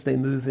story, as they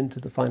move into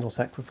the final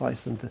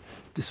sacrifice and the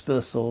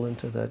dispersal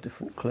into their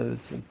different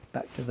clothes and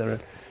back to their own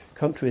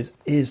countries,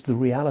 is the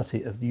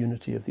reality of the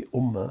unity of the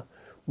Ummah,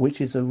 which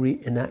is a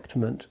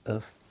reenactment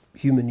of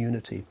human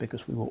unity,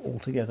 because we were all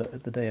together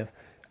at the day of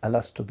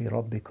Alastu bi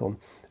Rabbikum.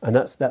 And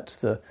that's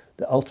the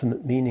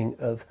ultimate meaning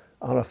of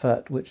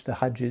Arafat, which the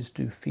Hajjis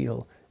do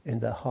feel in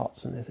their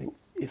hearts. And they think,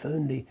 if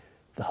only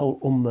the whole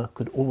Ummah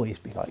could always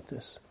be like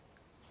this.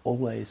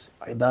 Always,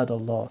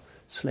 Ibadallah,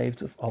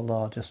 slaves of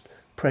Allah, just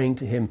praying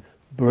to Him,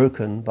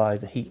 broken by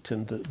the heat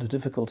and the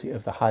difficulty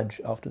of the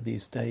Hajj after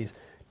these days,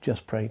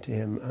 just praying to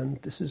Him.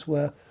 And this is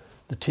where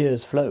the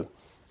tears flow.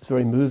 It's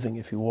very moving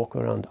if you walk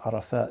around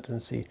Arafat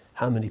and see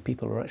how many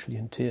people are actually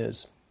in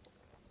tears.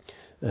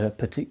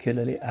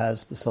 Particularly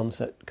as the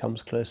sunset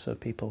comes closer,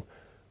 people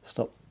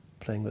stop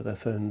playing with their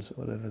phones,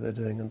 or whatever they're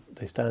doing, and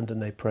they stand and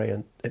they pray,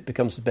 and it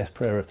becomes the best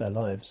prayer of their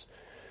lives.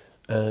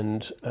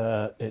 And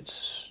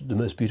it's the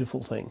most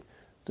beautiful thing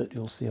that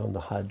you'll see on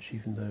the Hajj,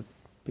 even though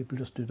people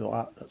just do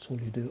dua, that's all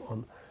you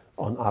do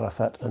on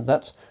Arafat. And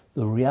that's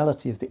the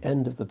reality of the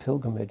end of the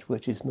pilgrimage,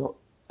 which is not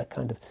a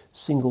kind of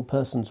single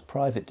person's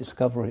private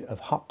discovery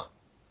of haqq,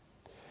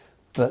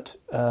 but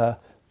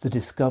the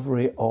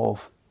discovery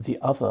of the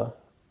other,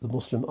 the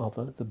Muslim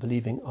other, the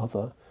believing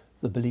other,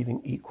 the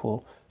believing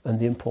equal, and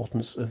the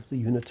importance of the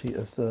unity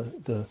of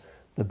the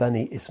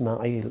Bani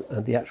Ismail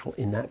and the actual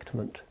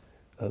enactment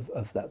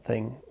of that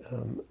thing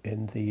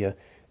in the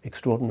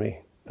extraordinary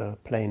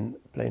plain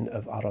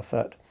of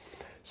Arafat.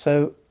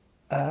 So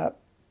there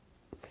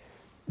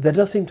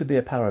does seem to be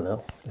a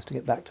parallel, just to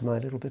get back to my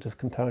little bit of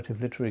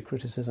comparative literary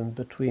criticism,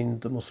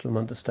 between the Muslim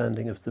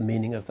understanding of the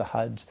meaning of the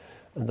Hajj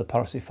and the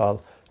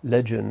Parsifal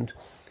legend.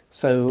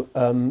 So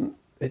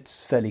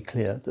it's fairly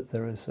clear that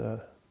there is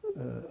a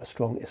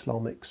strong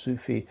Islamic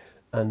Sufi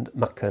and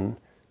Makkan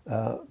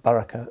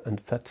Barakah and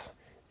Fath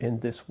in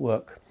this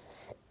work.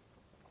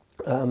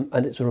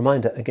 And it's a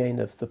reminder again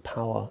of the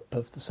power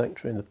of the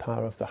sanctuary and the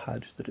power of the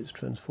Hajj, that it's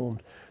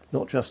transformed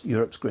not just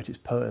Europe's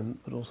greatest poem,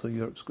 but also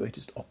Europe's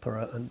greatest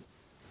opera. And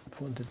if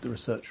one did the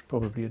research,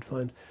 probably you'd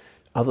find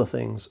other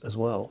things as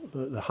well.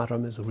 The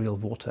Haram is a real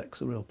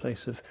vortex, a real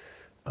place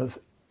of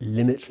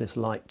limitless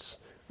lights,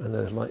 and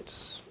those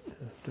lights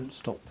don't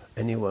stop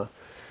anywhere.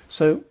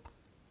 So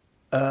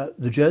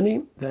the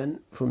journey then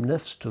from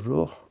nafs to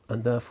ruh,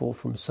 and therefore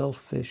from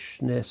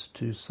selfishness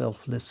to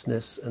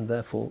selflessness, and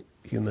therefore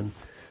human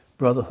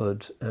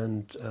brotherhood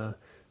and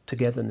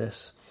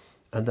togetherness,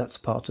 and that's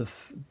part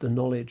of the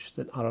knowledge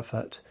that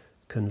Arafat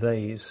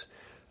conveys.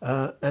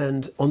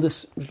 And on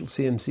this little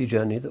CMC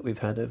journey that we've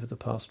had over the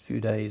past few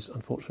days,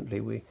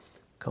 unfortunately we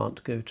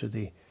can't go to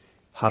the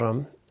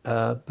Haram,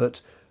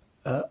 but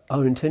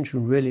our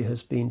intention really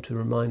has been to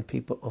remind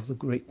people of the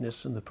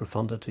greatness and the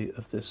profundity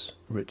of this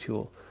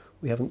ritual.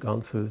 We haven't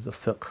gone through the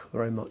fiqh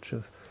very much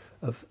of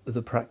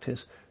the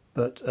practice,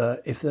 but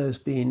if there's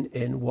been,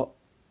 in what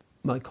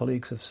my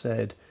colleagues have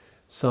said,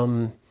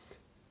 some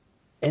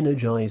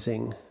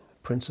energizing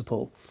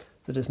principle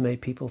that has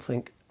made people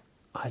think,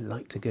 I'd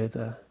like to go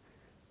there,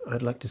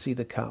 I'd like to see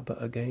the Kaaba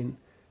again,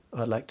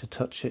 I'd like to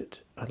touch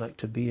it, I'd like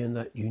to be in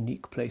that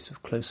unique place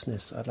of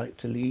closeness, I'd like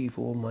to leave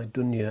all my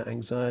dunya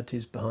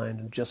anxieties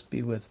behind and just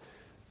be with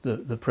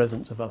the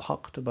presence of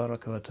Al-Haq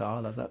Tabaraka wa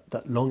Ta'ala,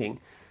 that longing,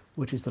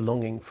 which is the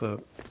longing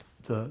for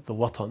the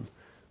watan,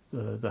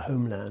 the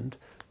homeland,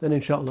 then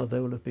inshallah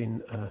there will have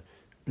been a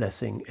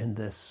blessing in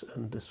this,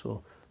 and this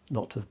will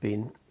not have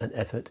been an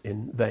effort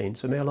in vain.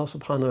 So may Allah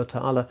subhanahu wa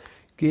ta'ala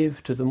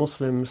give to the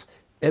Muslims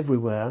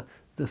everywhere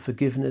the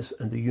forgiveness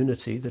and the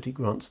unity that He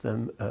grants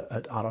them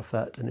at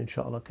Arafat, and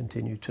inshallah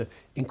continue to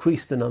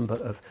increase the number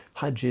of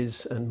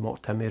hajjis and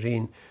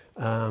mu'tamirin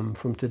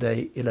from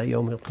today ila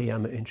yawm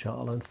al-qiyamah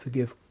inshallah, and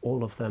forgive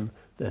all of them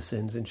their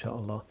sins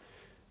inshallah.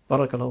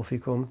 Barakallahu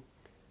fikum.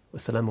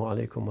 Wassalamu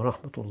alaikum wa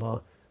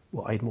rahmatullah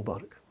wa Eid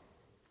Mubarak.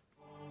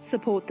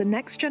 Support the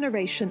next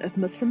generation of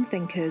Muslim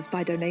thinkers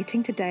by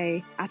donating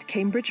today at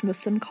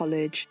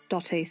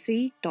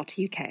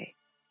cambridgemuslimcollege.ac.uk.